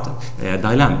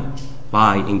dilemma?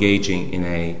 By engaging in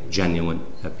a genuine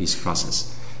peace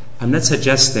process. I'm not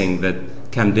suggesting that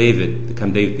the Camp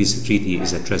David peace treaty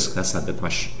is at risk. That's not the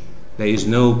question. There is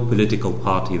no political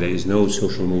party, there is no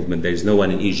social movement, there is no one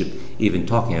in Egypt even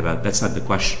talking about it. That's not the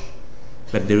question.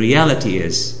 But the reality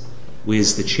is,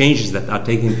 with the changes that are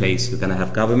taking place, you're going to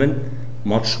have government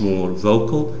much more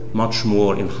vocal, much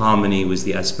more in harmony with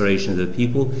the aspirations of the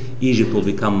people. Egypt will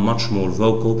become much more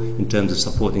vocal in terms of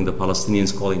supporting the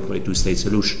Palestinians, calling for a two-state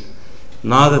solution.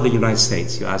 Neither the United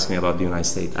States, you asked me about the United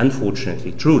States,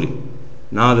 unfortunately, truly,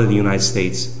 neither the United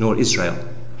States nor Israel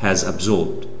has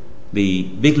absorbed the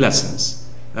big lessons.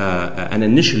 And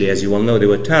initially, as you well know, they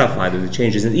were terrified of the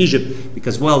changes in Egypt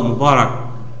because, well, Mubarak,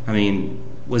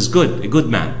 was good, a good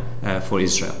man for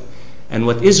Israel. And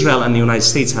what Israel and the United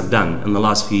States have done in the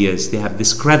last few years, they have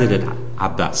discredited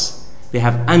Abbas. They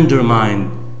have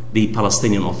undermined the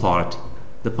Palestinian Authority.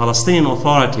 The Palestinian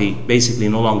Authority basically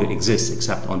no longer exists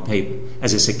except on paper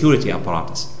as a security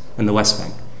apparatus in the West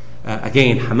Bank.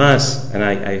 Again, Hamas, and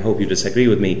I hope you disagree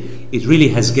with me, it really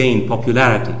has gained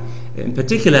popularity, in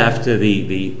particular after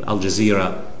the Al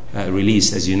Jazeera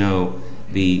released, as you know,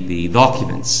 the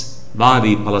documents by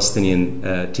the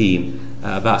Palestinian team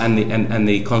about and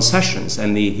the concessions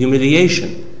and the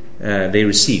humiliation they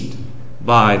received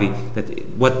by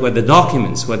what the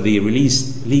documents, what the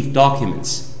leaked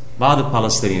documents by the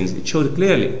Palestinians, it showed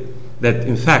clearly that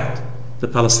in fact the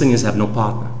Palestinians have no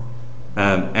partner,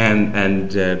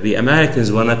 and the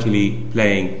Americans were not really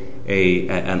playing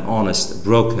an honest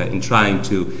broker in trying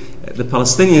to. The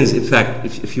Palestinians, in fact,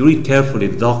 if you read carefully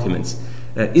the documents,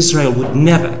 Israel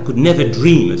could never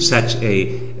dream of such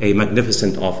a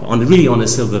magnificent offer, on a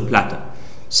silver platter.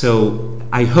 So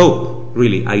I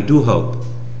do hope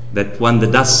that when the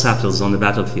dust settles on the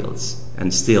battlefields,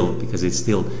 and still, because it's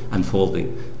still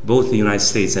unfolding, both the United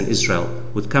States and Israel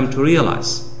would come to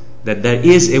realize that there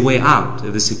is a way out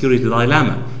of the security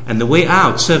dilemma, and the way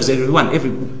out serves everyone.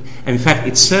 In fact,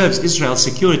 it serves Israel's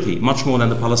security much more than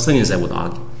the Palestinians, I would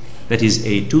argue. That is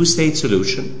a two-state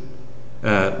solution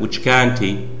which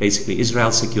guarantee basically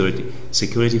Israel's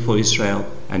security for Israel,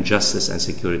 and justice and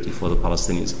security for the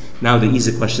Palestinians. Now the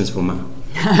easy questions for Maha.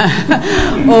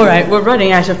 All right, we're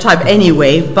running out of time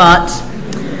anyway, but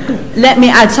let me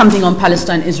add something on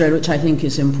Palestine-Israel, which I think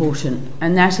is important,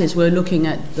 and that is we're looking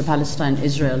at the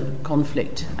Palestine-Israel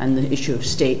conflict and the issue of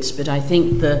states, but I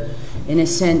think in a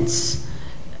sense,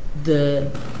 the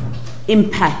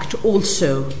impact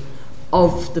also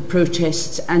of the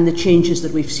protests and the changes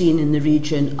that we've seen in the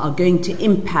region are going to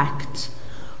impact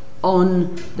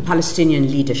on the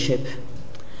Palestinian leadership.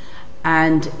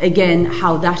 And again,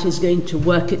 how that is going to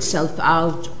work itself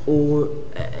out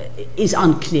is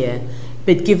unclear.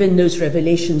 But given those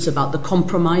revelations about the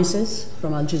compromises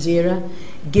from Al Jazeera,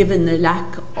 given the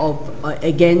lack of,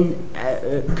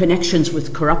 connections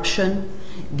with corruption,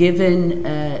 given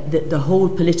the whole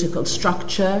political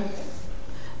structure,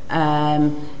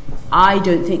 I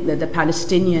don't think that the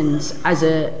Palestinians,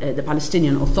 the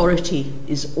Palestinian Authority,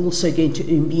 is also going to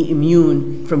be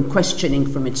immune from questioning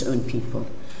from its own people.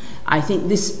 I think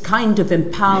this kind of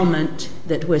empowerment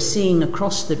that we're seeing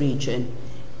across the region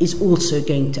is also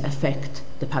going to affect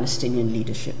the Palestinian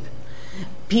leadership.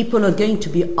 People are going to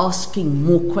be asking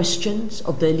more questions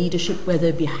of their leadership, whether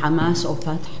it be Hamas or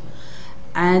Fatah,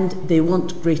 and they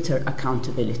want greater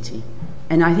accountability.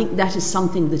 And I think that is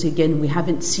something that, again, we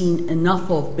haven't seen enough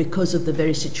of because of the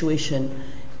very situation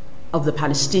of the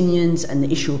Palestinians and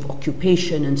the issue of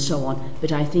occupation and so on.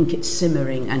 But I think it's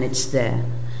simmering and it's there.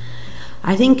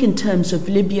 I think in terms of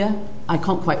Libya, I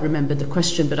can't quite remember the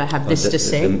question, but I have this to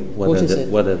say.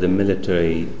 Whether the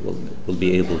military will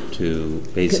be able to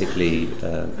basically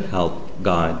help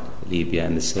guide Libya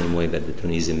in the same way that the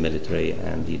Tunisian military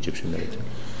and the Egyptian military?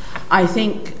 I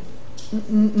think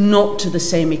not to the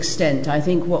same extent. I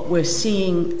think what we're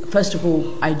seeing, first of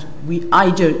all, I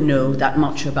don't know that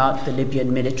much about the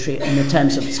Libyan military in the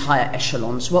terms of its higher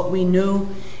echelons. What we know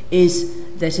is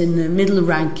that in the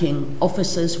middle-ranking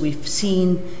officers, we've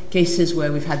seen cases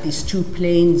where we've had these two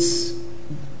planes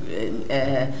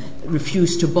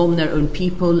refuse to bomb their own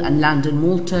people and land in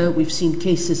Malta. We've seen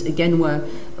cases, again, where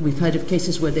we've heard of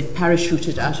cases where they've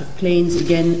parachuted out of planes,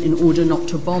 again, in order not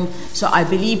to bomb. So I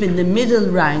believe in the middle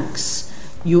ranks,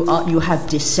 you have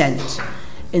dissent.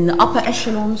 In the upper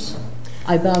echelons,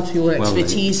 I bow to your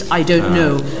expertise, I don't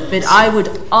know. But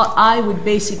I would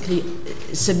basically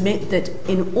submit that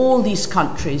in all these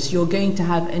countries, you're going to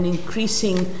have an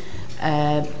increasing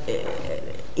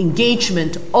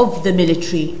engagement of the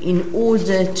military in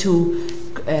order to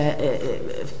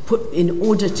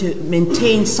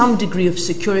maintain some degree of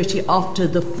security after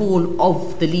the fall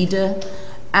of the leader,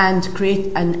 and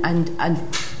create and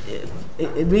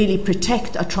really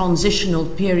protect a transitional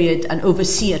period and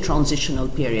oversee a transitional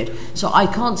period. So I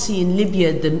can't see in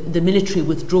Libya the military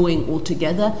withdrawing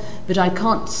altogether, but I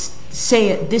can't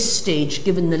say at this stage,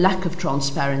 given the lack of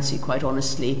transparency, quite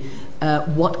honestly,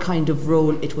 what kind of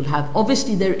role it will have.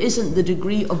 Obviously, there isn't the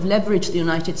degree of leverage the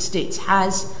United States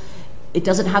has. It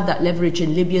doesn't have that leverage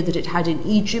in Libya that it had in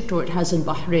Egypt or it has in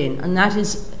Bahrain. And that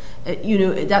is,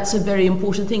 that's a very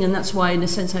important thing. And that's why, in a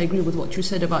sense, I agree with what you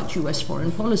said about US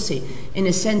foreign policy. In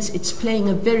a sense, it's playing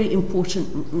a very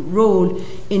important role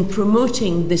in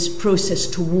promoting this process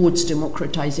towards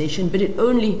democratization. But it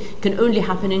can only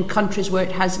happen in countries where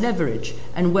it has leverage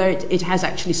and where it has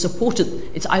actually supported.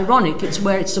 It's ironic. It's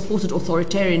where it's supported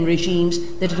authoritarian regimes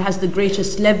that it has the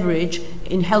greatest leverage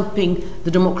in helping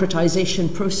the democratization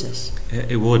process.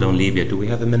 A word on Libya. Do we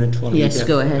have a minute for Libya? Yes,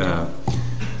 go ahead.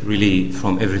 Really,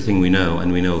 from everything we know,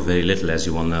 and we know very little, as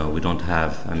you all know, we don't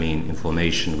have,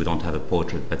 information, we don't have a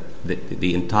portrait, but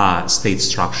the entire state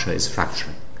structure is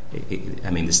fracturing.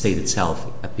 The state itself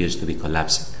appears to be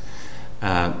collapsing.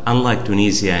 Unlike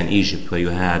Tunisia and Egypt, where you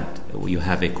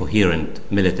have a coherent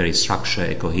military structure,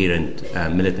 a coherent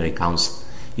military council,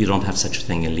 you don't have such a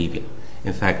thing in Libya.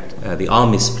 In fact, the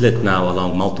army split now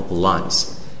along multiple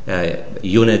lines.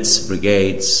 units,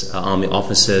 brigades, army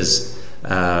officers.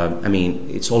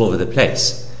 It's all over the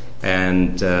place.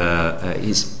 And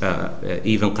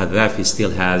even Gaddafi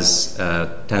still has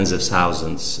tens of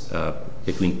thousands,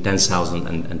 between 10,000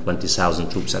 and 20,000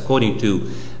 troops. According to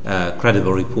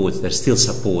credible reports, there's still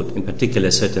support, in particular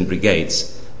certain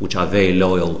brigades, which are very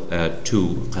loyal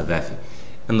to Gaddafi.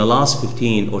 In the last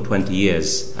 15 or 20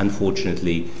 years,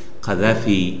 unfortunately,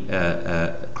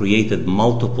 Gaddafi created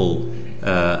multiple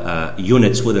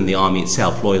units within the army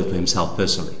itself, loyal to himself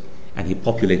personally. And he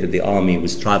populated the army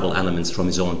with tribal elements from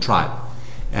his own tribe.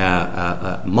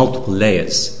 Multiple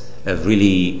layers of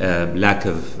really lack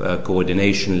of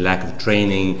coordination, lack of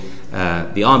training.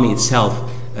 The army itself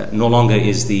no longer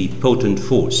is the potent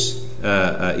force.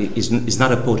 Is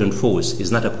not a potent force,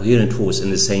 is not a coherent force in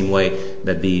the same way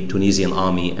that the Tunisian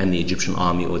army and the Egyptian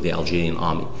army or the Algerian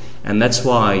army. And that's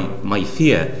why my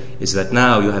fear is that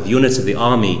now you have units of the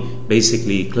army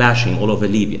basically clashing all over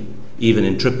Libya, even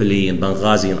in Tripoli and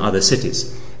Benghazi and other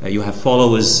cities. You have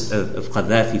followers of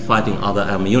Gaddafi fighting other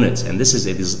army units, and this is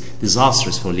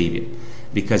disastrous for Libya.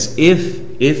 Because if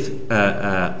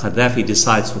Gaddafi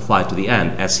decides to fight to the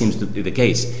end, as seems to be the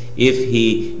case, if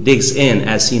he digs in,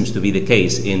 as seems to be the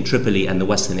case in Tripoli and the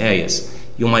western areas,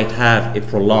 you might have a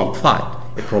prolonged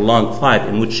fight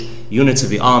in which units of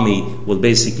the army will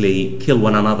basically kill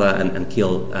one another and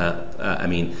kill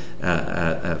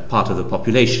part of the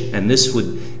population. And this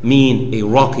would mean a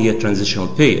rockier transitional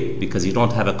period, because you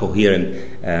don't have a coherent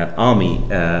army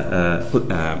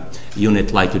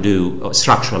unit like you do, or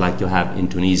structure like you have in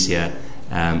Tunisia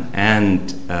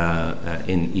and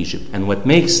in Egypt. And what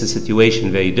makes the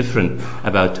situation very different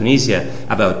about Tunisia,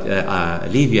 about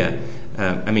Libya,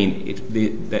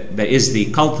 there is the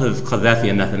cult of Gaddafi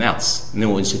and nothing else,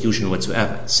 no institution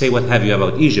whatsoever. Say what have you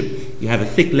about Egypt, you have a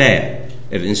thick layer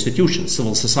of institutions,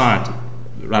 civil society,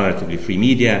 relatively free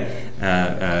media,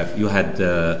 you had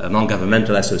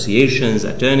non-governmental associations,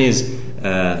 attorneys,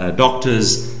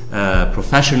 doctors,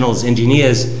 professionals,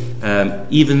 engineers,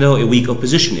 even though a weak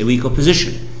opposition.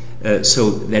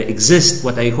 So there exists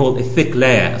what I call a thick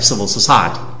layer of civil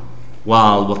society.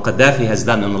 While what Gaddafi has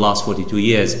done in the last 42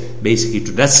 years, basically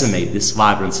to decimate this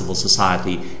vibrant civil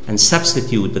society and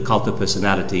substitute the cult of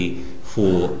personality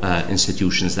for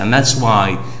institutions. And that's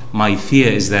why my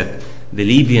fear is that the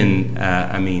Libyan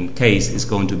case is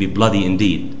going to be bloody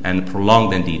indeed and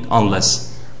prolonged indeed, unless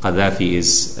Gaddafi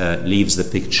leaves the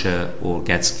picture or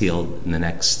gets killed in the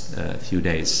next few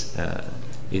days.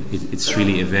 It's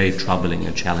really a very troubling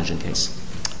and challenging case.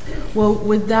 Well,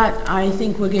 with that, I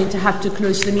think we're going to have to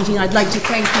close the meeting. I'd like to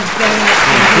thank you very much.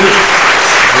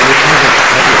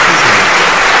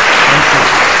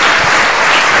 Thank you.